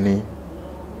 Obanyanseni.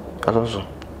 Also.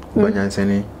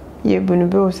 Obanyanseni. Ye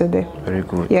bunube o sede. Very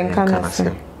good. Yankana se.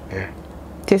 Yeah.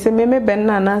 Tese meme ben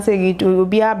na se gitu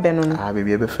obi abeno no. Ah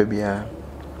baby ebe fe bia.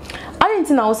 I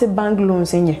didn't know say bank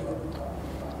loans in ye.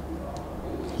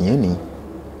 Yeni.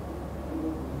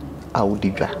 I would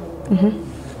didra.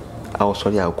 I was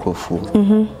sorry I'll call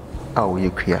fool. I will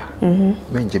you queer.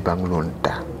 Menje bank loan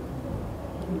da.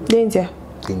 Danger.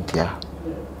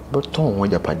 But Tom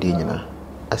when you're padina.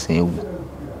 I say you.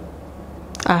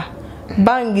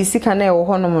 Bang is sick and or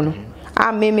honomono.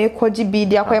 Me koji be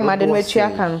the aqua madden with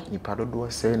Chiacan. You pardon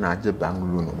say na je bank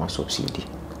loan or my subsidy.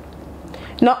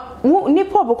 No,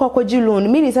 nipo boko kwaji loan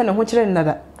mini sana ho kire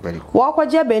nnada wo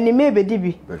kwaji aba ni mebe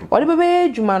dibi o de bebe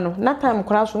adwuma no na time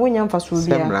kora so wonya mfaso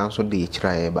bia semra so de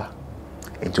kira eba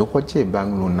enti kwaji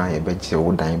bank loan na ye beje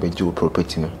wo dan beje wo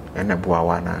property no ena boa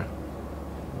wa na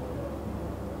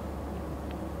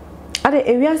ade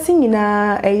ewiase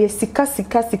nyina eye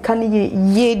sika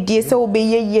ni ye die se obe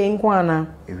ye nkwana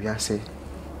ewiase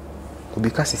obi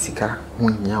ka sika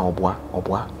munya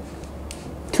oboa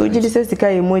to jidi se sika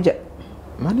ye moja.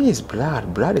 Money is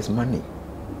blood. Blood is money.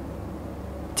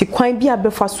 Ti kwan bi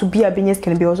abefa so bi abenyes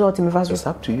can be also to me faso. It's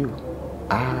up to you.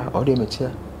 All the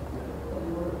mature.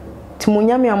 Ti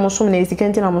munyame amosom na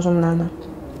esikenti na amosom nana.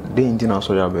 De indi na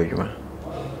so ya badwuma.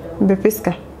 Be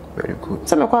pesca. Very good.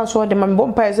 Some kwa so de man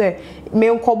bompa e me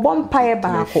nko bompa e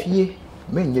ba ko. Fie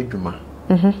me nya dwuma.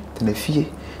 Tena fie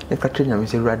e ka twenya me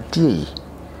se radie.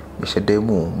 Me se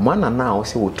demu mana na o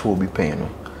se wo to obi pen no.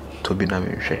 To bi na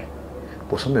me hwe.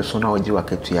 Some so now ji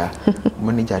waketua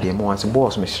manager de mo wanse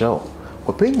boss me shell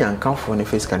ko penya nkanfo ne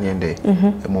face kan yende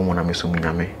e mo na me so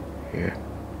munyame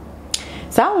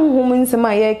sa honhom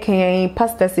nsema ye kan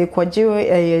pastors e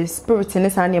kwaje spirit ne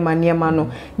sa ne maniema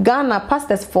no Ghana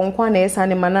pastors fo nkwa na esa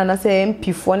ne mana na se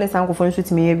MP fo ne sankofo nso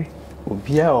timi ye bi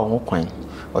obia o ho kwan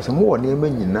o se mo wo ne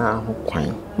nyina ho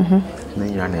kwan na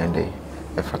nyina na yende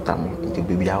e fata mo nti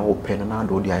bibia wo pe na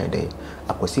do dia yede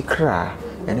akosi kra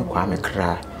ene kwa me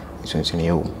kra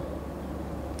Sunsunio.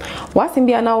 What's in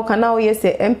Biana or canal yes,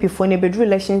 MP for a bedroom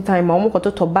election time, or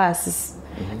to basis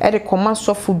at a command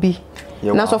soft be.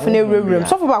 Not so for a room,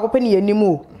 so for back open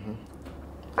anymore.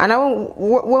 And I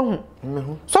won't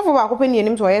so for back open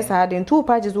him to yes, I had in 2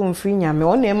 pages on free yammy,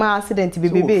 on a accident to be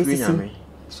baby.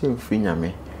 So free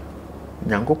yammy.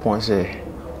 Yanko Ponce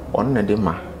on the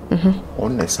dema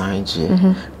on the sign G.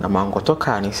 Namango to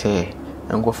carny say,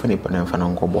 and go for nipper and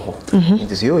fanango boho.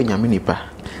 It is you in Yaminipa.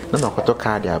 Na makoto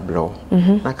card ya blow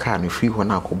na car ni free ho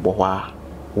na akobwa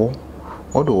wo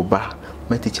odo ba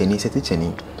meticheni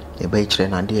seticheni e ba ichire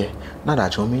na de na da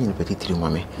cho me ni petitiri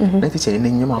mame na ticheni na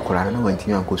nyama akora na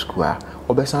wanti anko school a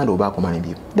obesan do ba akoma na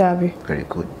bi dabi very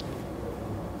good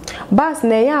bas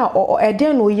na ya o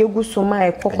eden no yegu so ma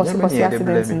e kokoso kosi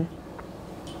accident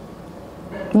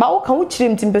ba o kan wo chire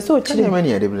mtim pese o chire me na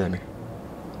ya de blame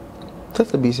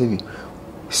tata bi se bi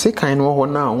se kan no ho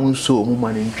na unso mu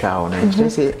mane ntwa o na nche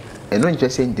se eno nche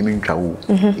se ndimi ntwa wo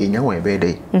enya won ebe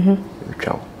dey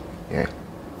ntwa yeah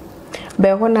be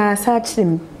hona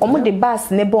sachim omo de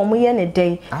bus ne bo omo ye ne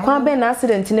dey kwan be na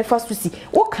accident ne fa so si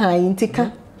wo kan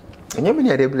intika enye me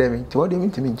ne dey blame to what do you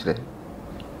mean to me today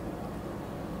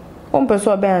on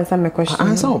person be answer my question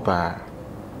answer pa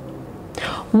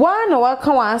one wa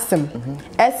kan wa asem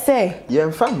say ye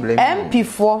mfam blame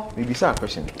MP4 me be say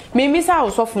question me bisa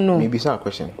osofu no me be say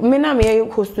question me na me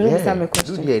host no bisa my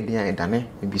question do the dia dane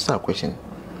me be say question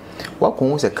wa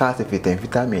ko se car se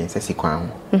fita me se si kwan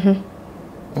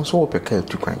nso wo peka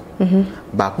tu kwan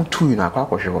ba ku tu na akwa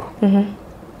kwhwe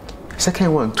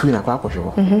second one tu na akwa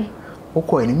kwhwe wo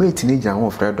ko ni mate ni jan wo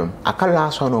freedom akala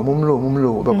aso na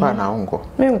omumlo be kwa na wonko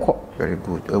me nko very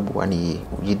good obu ani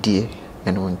yidie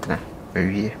ene wontra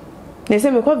awie ne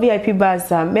se me ko VIP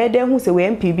bus me de hu se we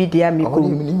MPB dia me ko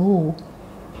ni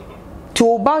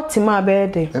to about ma be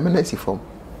de e me na si form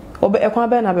obe e kwa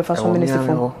be na be fa so me na si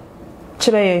form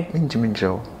chire njimi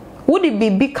njeo wodi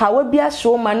bibi ka wa bia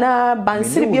show mana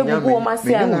bansiri bia gugu o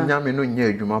masia na nyame no nya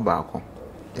adwuma baako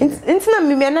ntina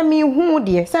me na me hu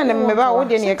de se na me ba wo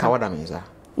de ne ka wada meza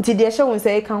nti de hye won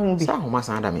se e ka hu bi sa homa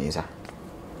san da meza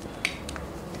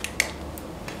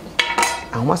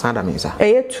ahoma san da meza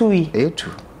eye tui etu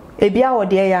ebia wo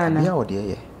de ya na bia wo de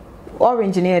ye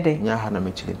orange ne de nya ha na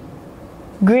mechile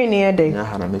green ne de nya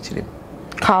ha na mechile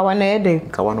kawa na de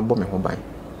kawa no bo me ho ban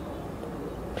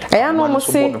eya no mo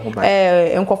se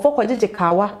enkofo kwagege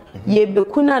kawa ye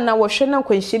bekuna na wo hwe na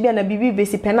kwanhye bia na bibi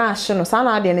besi pe na ahye no sa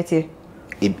na ade ne tie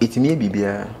etimi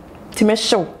bibia time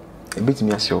hyew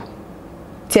ebetimi ahyew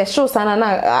tie hyew sana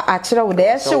na akire wo de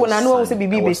hyew na no wo se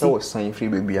bibi besi wo san free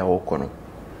bibia wo kono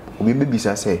obi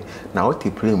bebisa se na wo te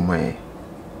plane mai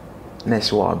na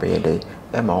hyew wa be ye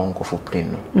e ma won kofo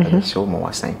plane no e hyew ma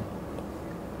wasan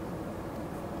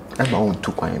e ma won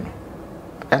tu kwan no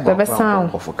e ma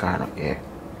kofo car no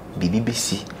bibi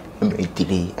besi me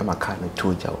delay e ma car no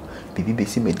to jaw bibi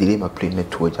besi me delay ma plane no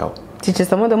to jaw tiche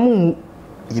samo da mu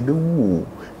ye be wu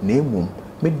na emum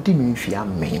me di mi fi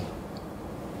amen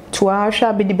to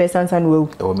ahwa be di besansa no wu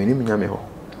e wo me ni mi nyame ho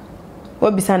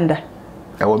wo bisanda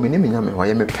e wo me ni mi nyame ho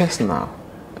ye me personal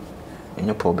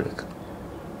enye public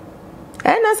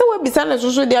na se wo bisanda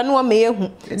soso dia no ma ye hu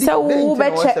se wo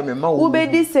be che wo be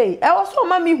di sei e wo so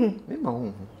ma mi hu me ma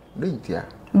hu dentia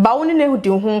ba woni na hu di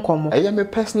hu nkomo e me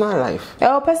personal life e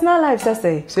o personal life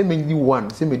say me di one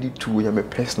say me di two ye me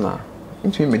personal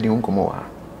into me di hu nkomo wa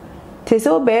te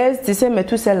so be ti say me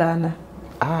tu sela na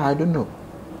I don't know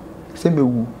say me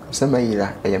wu say me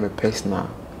yira e me personal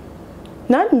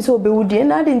na mi so be wu di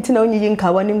na de ntina onyi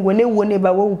nkawa ne ngwo ne wo ne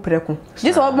ba wo preko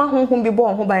ji so ma honhom bi bo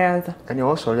ho ba yanza ene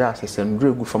wo so ya asese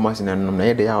ndre gu pharmacy na nom na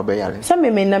ye de ya obe yale say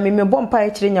me na me bo mpa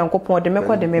e kire nyankopon de me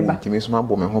ko de me ba ti me so ma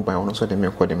bo me ho ban ono so de me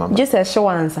ko de ma ba ji se hye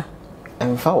wanza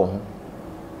emfa wo ho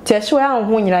ti hye wa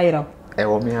ho nyira yira e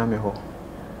wo me ame ho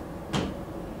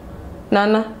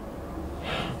nana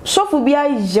sofu bia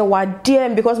ye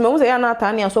wade because me say ya na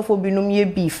ata na sofu bi num ye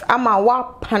beef ama wa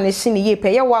punish ni ye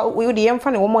pe ye wa we de ye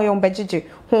mfa ne wo mo ye mbegege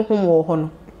honhom wo ho no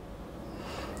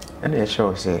ene ye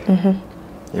show say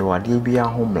ye wade bia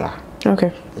homla okay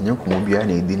enye ko bia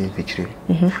na edi ni fikire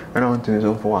ana won tun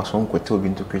so for aso nkote obi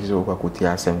nto kwezi wo kwakoti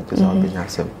asem te so be nya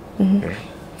asem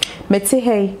meti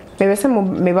hey me se mo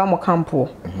me ba mo campo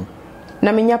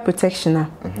na menya protection na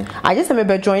I just me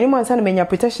be join mo ansa na menya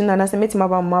protection na se metima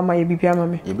ba mama ye bibia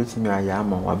mama ye betimi aya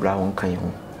ama wa bra won kan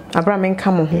ho abra men ka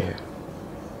mo ho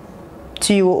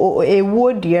ti e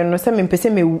wo de no se me pese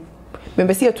me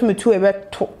pese ye tumetu e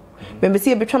beto me pese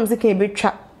ye betwa me se kan e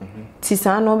betwa ti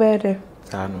sa no be de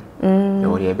sa no e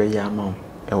wo ye be ya ama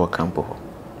e wo campo ho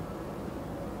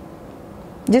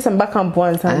just am back campo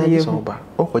ansa na ye so ba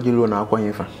o ko jilo na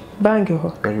akwan fa bank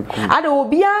ho very good ade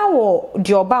obia wo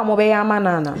de oba mo be ya ama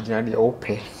na na ejina de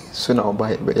ope so na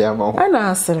oba be ya ama ho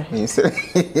ana asere me say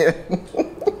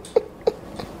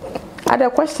ade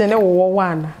question e wo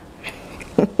one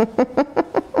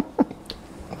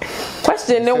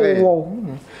question e wo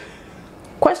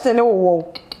question e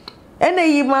wo ene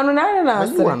yi manu na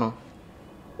asere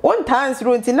one times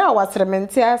runti na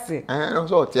wasrementi ase no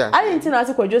so tia ayi nti na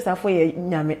ase kwa Joseph ye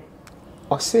nyame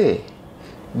o say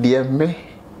de me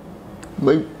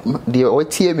de o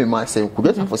tie me masem ku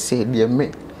Joseph say de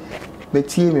me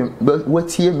tie me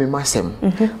watie me masem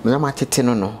me ma tete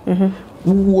no no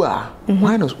wu a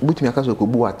why no butumi aka so ko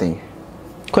bu aten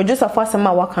kwa Joseph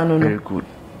asema waka no no very good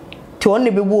ti on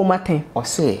ne be bu o maten o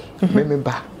say me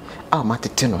ba a ma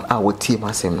tete no a watie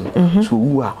masem no so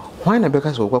wu a why na be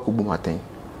ka so ko bu maten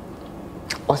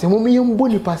o se mo me yembo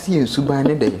ni pasi ensuban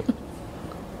ne de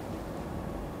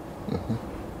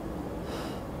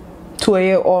to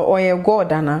ye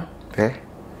god ana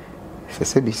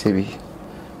sebi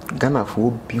Ghana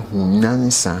fo bi hu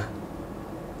nansa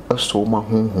so ma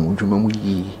honhom dwuma mu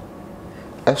yi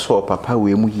eso papa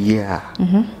we mu yi a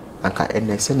anka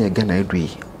enese na ga na adui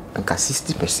anka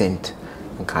 60%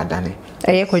 anka adane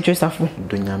eye kwadwosafo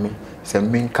donyame se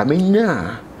men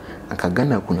kamenya anka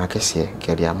Ghana kuna kese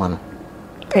kede amano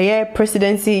eye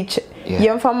presidency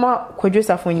yemfama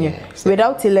kwadwosafo nye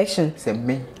without election se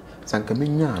men sanka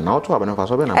menya na oto abana fa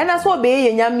so be na ena so be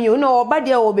ye nyame o na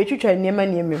obade o be twitwa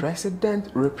niema president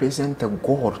represent a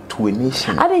god to a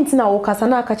nation. I didn't know kasa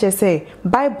na aka say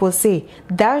Bible say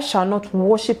thou shall not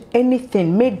worship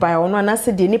anything made by ono and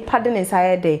say the ni pardon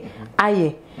inside there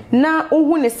aye na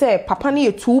ohu ne say papa na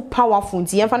ye too powerful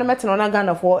nti yemfa na mete na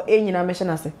Ghana for enyina mention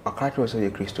ase akachi so ye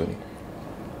kristoni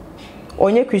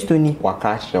onye kristoni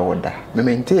wakachi oda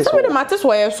memente so we the matters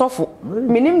were sofo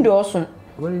minim de oso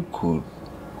very cool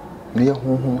ne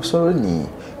honhom so ni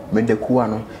medekuwa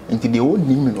no nti de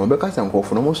woni mi no obeka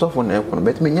sankofo no mo sofo na ekwo no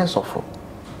bet me nya sofo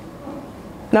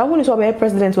na who is obe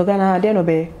president of Ghana dey no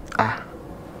be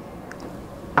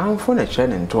am for na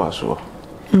training to aso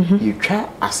you try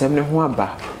asem ne ho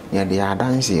aba ya de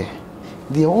adanse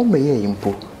de o meye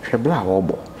impo hwebla wo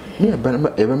bo ne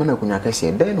ebe ma na kunya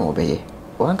kase dey no obeye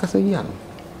wan kase yi ano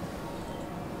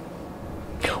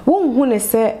won hu ne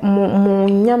se mo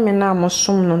nyame na mo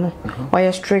som no no why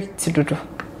strict dodo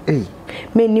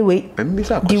me anyway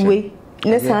the way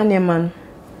ne sane man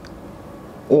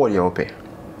all your ope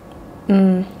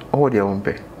all your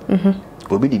ope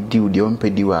obi di diu de ompe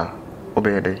diwa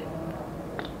obede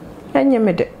enye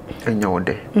mede enye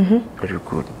ode very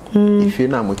good if you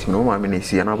na moti no ma me na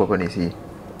si na papa na si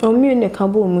o mi ne ka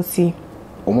bo mu si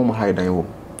o mo ha dan wo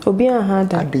obi an ha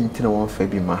dan adinti na won fa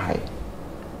bi ma hai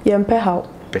yempe hawo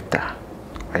beta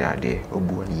ayade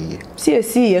obu ani ye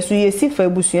si yesu yesi fa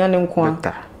busuan ne nko a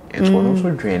beta enso no so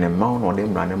dwen ne ma no de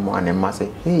mra ne mo ane ma se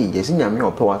hey yesi nyame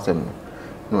ope wasem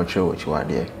no chewo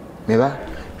chiwade me ba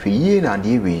hwe na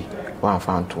de we wan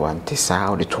fa nto ante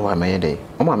saa o de to ma ye de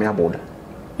o ma me aboda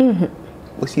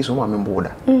o si so ma me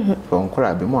boda so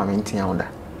nkora be mo ma me ntia oda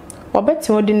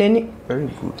obeti odi nani very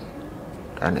good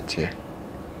and it here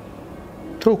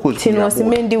to ko tin was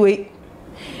mendi we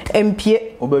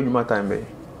empie obadwuma time be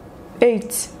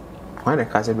 8 why na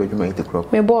ka se badwuma 8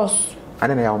 o'clock me boss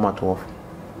ade na ya o ma to off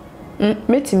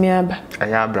metimi aba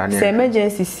aya brane se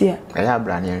emergency sia aya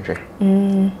brane enhwe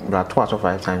bra to aso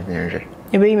 5 times ne enhwe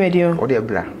ebe yimedio o de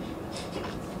bra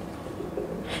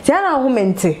ti ana ho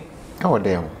mente o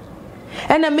de ho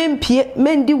ena mempie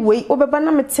mendi wei obeba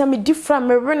na metia me difra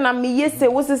me rena me yese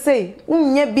wo se sei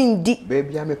unya bindi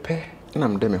baby a me pe na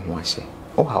me de me ho ahye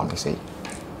o ha o sei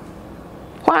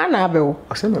kwa na abewo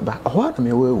ase me ba ho na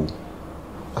me wewu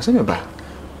ase me ba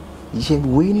ye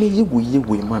wei ne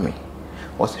ye mame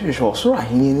ose hwe so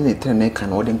ahini ne tene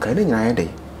kan o de nkan ne nyina ye de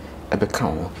ebe kan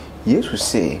ho yesu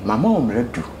say mama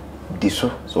omredu diso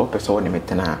so pese woni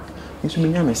metena yesu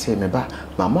menya me say me ba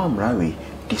mama omrawe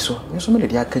diso yesu me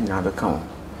de aka nyina be kan ho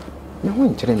me ho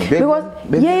nkere me because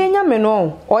ye nyame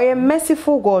no oye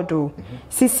merciful god o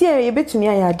sisi ye betumi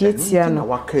ayade atia no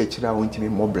waka ekira wontimi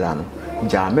mobla no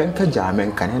jamen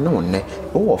kan ne wonne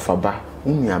wo fa ba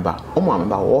unuaba o mama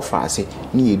ba wo fa ase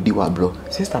ni edi wablo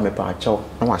sister me pa acho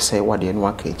na wasai wade no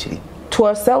waka ekiri to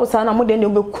ourselves na mo de ne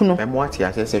obeku no me mo ati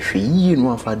ase se hwe yi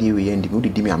no afa de we yandi wo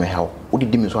didi mi amehaw wo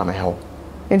didi mi so amehaw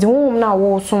enti wo na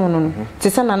wo so no te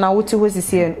se na wo ti ho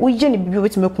sisi en wo je ne bibi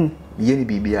obetime kum ye ne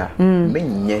bibia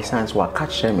menye sans wa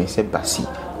catch me se basi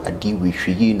adi we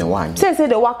hwe yi na wa anye se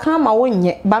de wa kan ma wo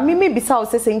nye ba me bisa o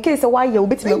se in case wa ye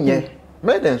obetime kum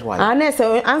medens why ana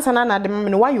se answer na de me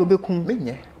no wa ye obekum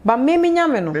menye ba me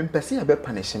nyame no me pese ya be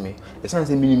punish me e san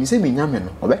se minimi se me nyame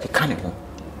no obekeka ne ho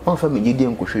won fa me gidi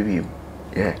enkohwe wiem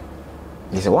yeah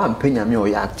ni se wa mpenya me o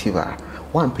ya active a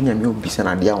wa mpenya me o bisa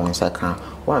na de a won saka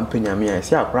wa mpenya me a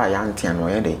se akora ya ntia no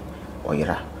ye de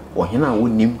oyira ohina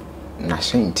wonim na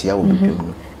hyentia ya obetwem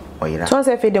no oyira so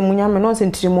se fe de munyame no se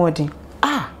ntirimo odin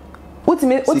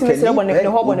utime se bo ne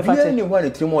ho bo ne fa che ni wa ne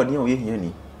tirimo odin o ye hia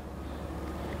ni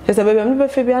ese bebe me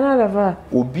fe bia na lava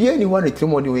obi ani wa ne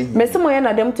tirimo odin o ye hia me se mo ye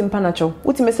na dem timpa na cho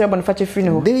utime se bo ne fa che free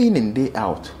no day in and day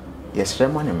out yes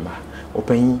rema ne mba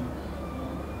opanyi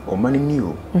o mani ni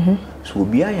o so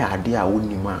obi aya ade a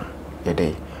wonim a ye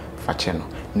de fa che no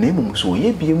na emum so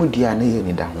ye bie mu dia na ye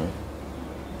ni da ho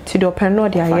ti do pen no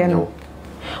dia ye no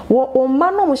wo ma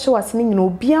no mo hye wase ni nyina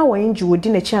obi a wo enji odi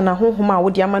na chi ana honhom a wo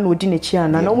di ama na odi na chi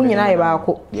ana na mo nyina ye ba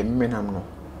akọ ye menam no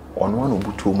ono ana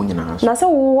obutu mo nyina so na se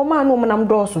wo ma no mo nam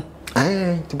do so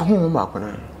ti bo honhom ba akọ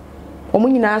na o mo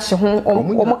nyina hye ho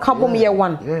o mo ka bom ye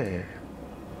one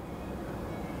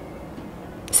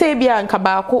se bia nka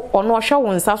ba akọ ono hwe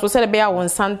wo nsa so se be ya wo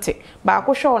nsante ba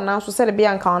akọ hwe ona so se be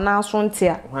ya nka ona so nte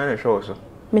a wana hwe so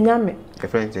menyame ke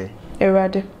frente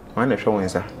erade wana hwe wo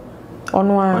nsa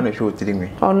Onwa. Wana show tiri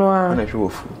me. Onwa. Wana show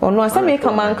ofu. Onwa say me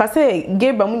come an ka say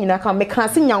Gabriel mu nyina ka me kan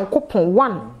say Nyankopon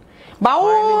one. Ba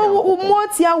wo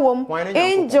motia wom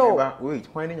angel. Wait,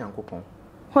 why na Nyankopon?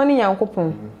 Why na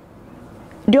Nyankopon?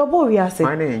 De obo wi ase.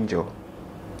 Why na angel?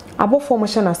 Abofo mo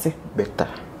hye na se. Better.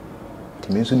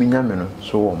 Timi nso mi nyame no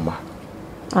so wo mba.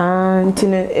 Ah,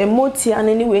 ntine emotia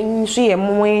na ni we nso ye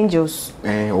mo angels.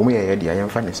 O me ye dia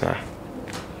yemfa ne sa.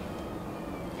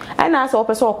 Ana so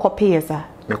opese o copy esa.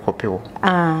 Me copy wo.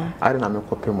 Ah. Ade na me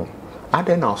copy mo.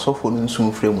 Ade na osofo no nsu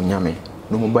mfre mu nyame.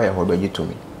 No mo ba ye ho beji to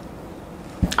me.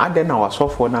 Ade na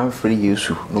wasofo na mfre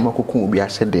Yesu. No makoko obi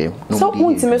ase dem. No so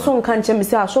untime so nka nche me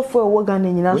se asofo e wo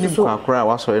Ghana nyina so. So akora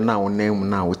wasore na wonam mu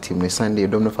na wotim ne Sunday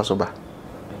dom no fa so ba.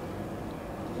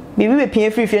 Bibi be pie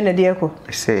free na de ekọ.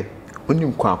 Say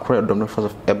onim kwa akora dom no fa so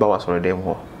e ba wasore dem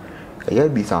ho. Ya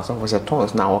bi san so for say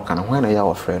tons na work na when na ya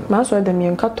ofre no. Ma so dem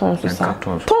yen ka tons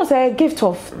so. Tons a gift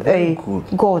of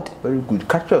God. Very good.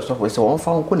 Catch yourself we say one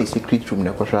found ko the secret room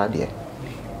na ko hwa de.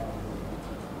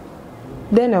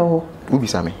 Then oh. Ubi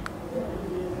same.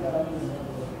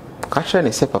 Catch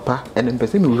ne say papa and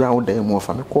person me round dem mo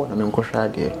fa me ko na me ko hwa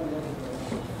de.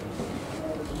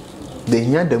 The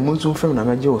nya the munzu from na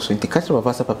maje oso nti catch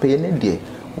papa say papa ye ne de.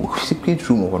 Secret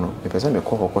room ho no. Me person me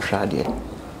ko hwa de.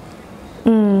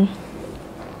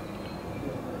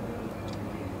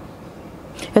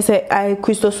 I say I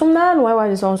Christosum na why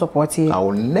is on support you? I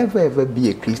will never ever be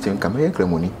a Christian. Come here,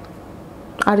 Cremoni.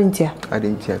 I didn't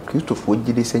hear. Christopher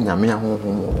Jidi say Yamia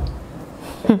home.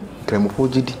 Cremofo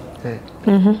Jidi.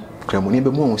 Cremoni be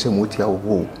more say Mutia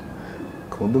wo.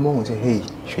 Come be more say, hey,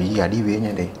 she ye adi we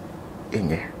any day.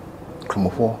 Enge.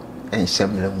 Cremofo and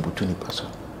Samuel Butuni person.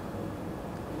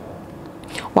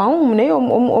 Wow, ne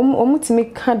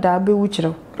omutimi ka da be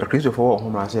wuchiro. Christopher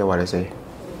home I say what I say.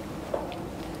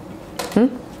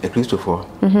 A Christopher.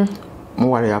 Mo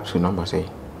worry up to number say.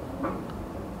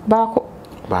 Bako.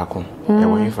 E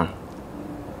wo hefa.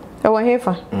 E wo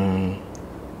hefa.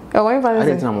 E wo hefa. I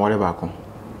didn't worry bako.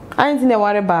 I didn't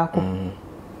worry bako.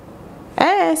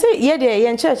 Say ye dey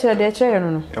ye church dey chire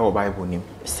no. E wo Bible nim.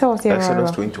 So say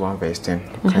Exodus 21 verse 10.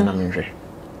 Kana menhwe.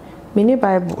 Mini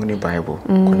Bible. Oni Bible.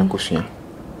 Kuna kusua.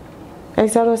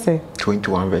 Exodus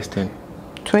 21 verse 10.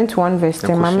 21 verse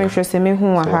 10. Mama sure say me hu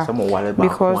aha.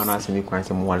 Because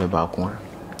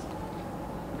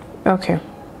okay.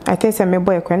 I think say me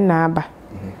boy kwen na aba.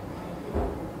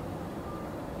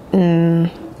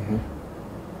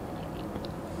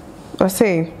 Or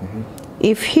say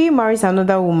if he marries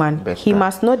another woman, he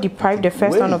must not deprive the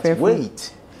first son of her food.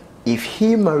 Wait. If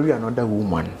he marry another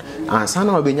woman and son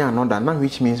of benya another, now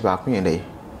which means back when day.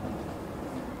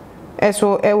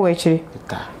 So e wo actually.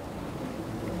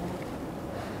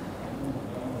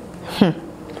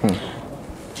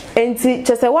 Enti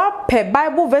chese wa pe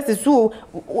Bible verses so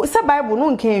say Bible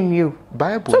no nkan you.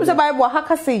 Bible. So say Bible ha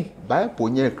ka say. Bible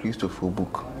nye Christopher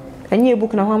book. Enye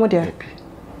book na ho amode.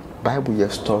 Bible ye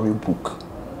story book.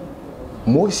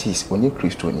 Moses onye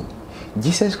Christoni.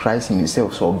 Jesus Christ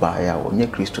himself so by onye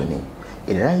Christoni.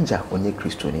 Elijah onye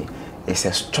Christoni. It's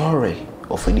a story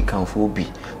of any canfobi.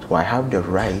 So I have the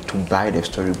right to buy the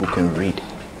story book and read.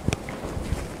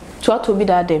 So what will be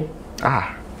that them?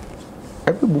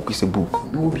 Every book is a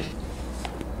book. No be.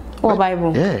 Or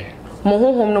Bible? Yeah. Mo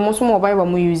home no mo so mo Bible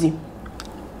mo use.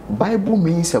 Bible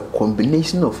means a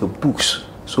combination of books.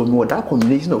 So no that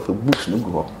combination of books no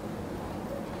go.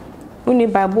 Only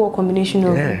Bible or combination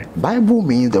of. Yeah. Bible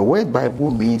means the word Bible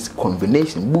means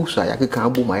combination. Books are like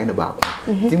can bo my Bible.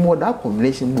 The more that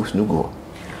combination books no go.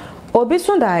 Obi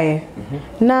so dae.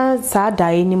 Na sa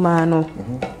dae ni ma no.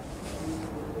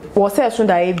 Was there so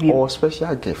dae bi? Or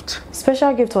special gift.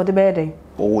 Special gift or the birthday.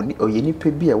 O ye ni pe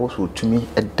bi e wo so tumi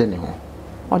e de ne ho.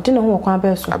 O de ne ho kwa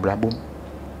be so. Abrabom.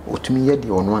 O tumi ye de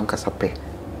ono ankasa pe.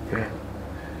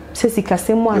 Se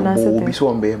sikase mu anase pe. Obi so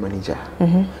on be manager.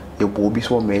 Ye bo obi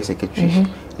so me secretary.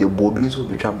 Ye bo obi so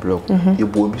be twa block. Ye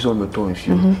bo obi so me ton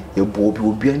nsuo. Ye bo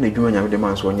obi na dwuma nyame de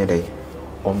man so onye dai.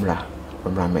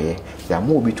 Omra meye. Ya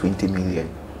mo obi 20 million.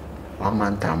 1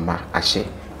 month amba ahye.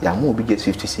 Ya mo obi get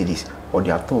 50 cedis. Or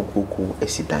the aton koko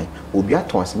esidan. Obi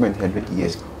aton cement 100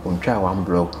 years. On try one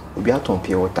block. Obi aton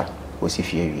pure water. O si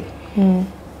fie wie.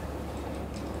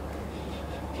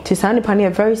 Tisani pani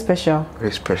very special.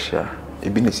 Very special.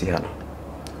 Ebi ne si ha no.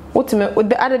 Otime o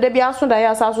de ade de bia so da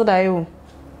ya sa so da yo.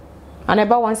 And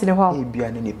about once in a while. Ebi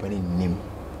ane ni pani nim.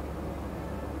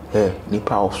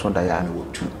 Nipa o so da ya me wo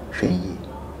tu. Hwe yi.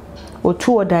 O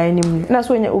tu o da anim. Na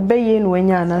so nya obeye no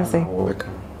anya ananse.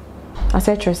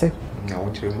 Ase trese. Na wo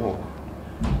chire mo.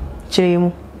 Chire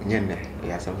mu. Nyenne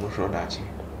ya sa mo so da chi.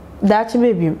 Da chi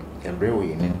baby. Embre wo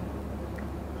yene.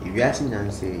 Iwiase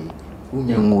nyanse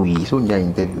Unyangui, so nya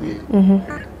interview.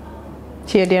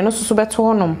 Here they no so beto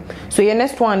honom. So your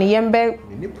next one yembe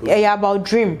about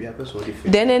dream.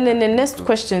 Then the next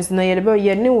questions na ye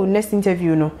no next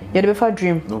interview no. Ye be for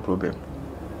dream. No problem.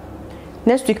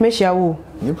 Next week me share wo.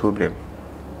 No problem.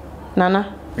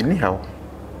 Nana. Anyhow.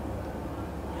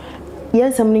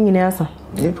 Yes, something in answer.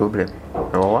 No problem.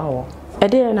 Wow. E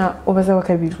dey na obese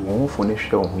waka bi. Wo fo ne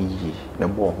hwe o yi na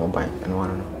bo ho ban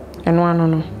Eno ano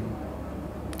no.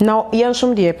 Now yen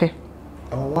som de epe.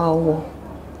 Wow.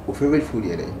 Your favorite food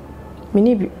here?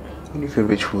 Mini Any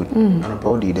favorite food? And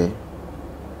about the day.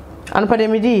 And for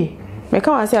them, me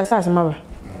come and say as mother.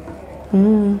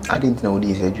 I didn't know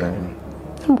this journey.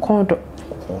 I'm condo.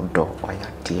 Condo, why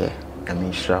dear? I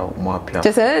mean, shall more pure.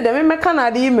 Just say, the me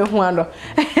can't me wonder.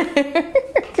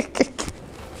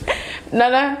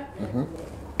 Nana,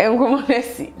 and come on,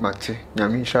 see. Mate,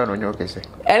 Yamin shall on your case.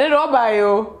 And it all by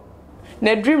you.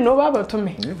 Na dream no baba to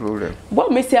me. No problem. Bo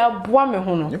me say aboa me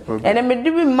ho no. And me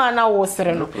de man na wo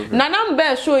sere no. Na na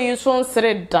be show you so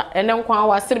sere da. And then kwa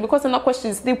wa sere because na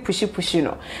questions dey pushy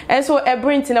no. And so e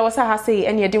bring tin na was ha say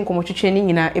and ye dey nkomotwetwe ni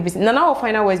nyina e bi. Na na wo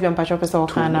final words be mpacho pese wo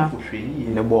kan na.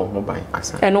 Na bo ho ban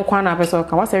asa. And no kwa na pese wo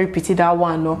kan. Was repeat that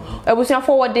one no. Ebusia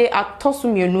forward dey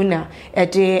atoso mienu na e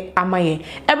de amaye.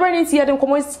 E bring tin ye dey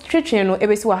nkomotwetwe no e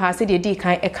be si wa ha say dey di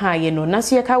kan e kan ye no. Na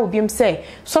so ye ka obiam say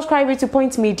subscribe to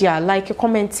Point Media, like,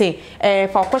 comment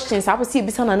for questions I will see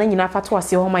bisa na nyina fato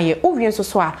ase ho maye owie so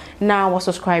so a na wo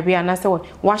subscribe ya na se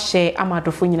wo share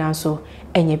amadofo nyina so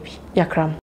enye bi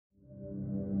yakram.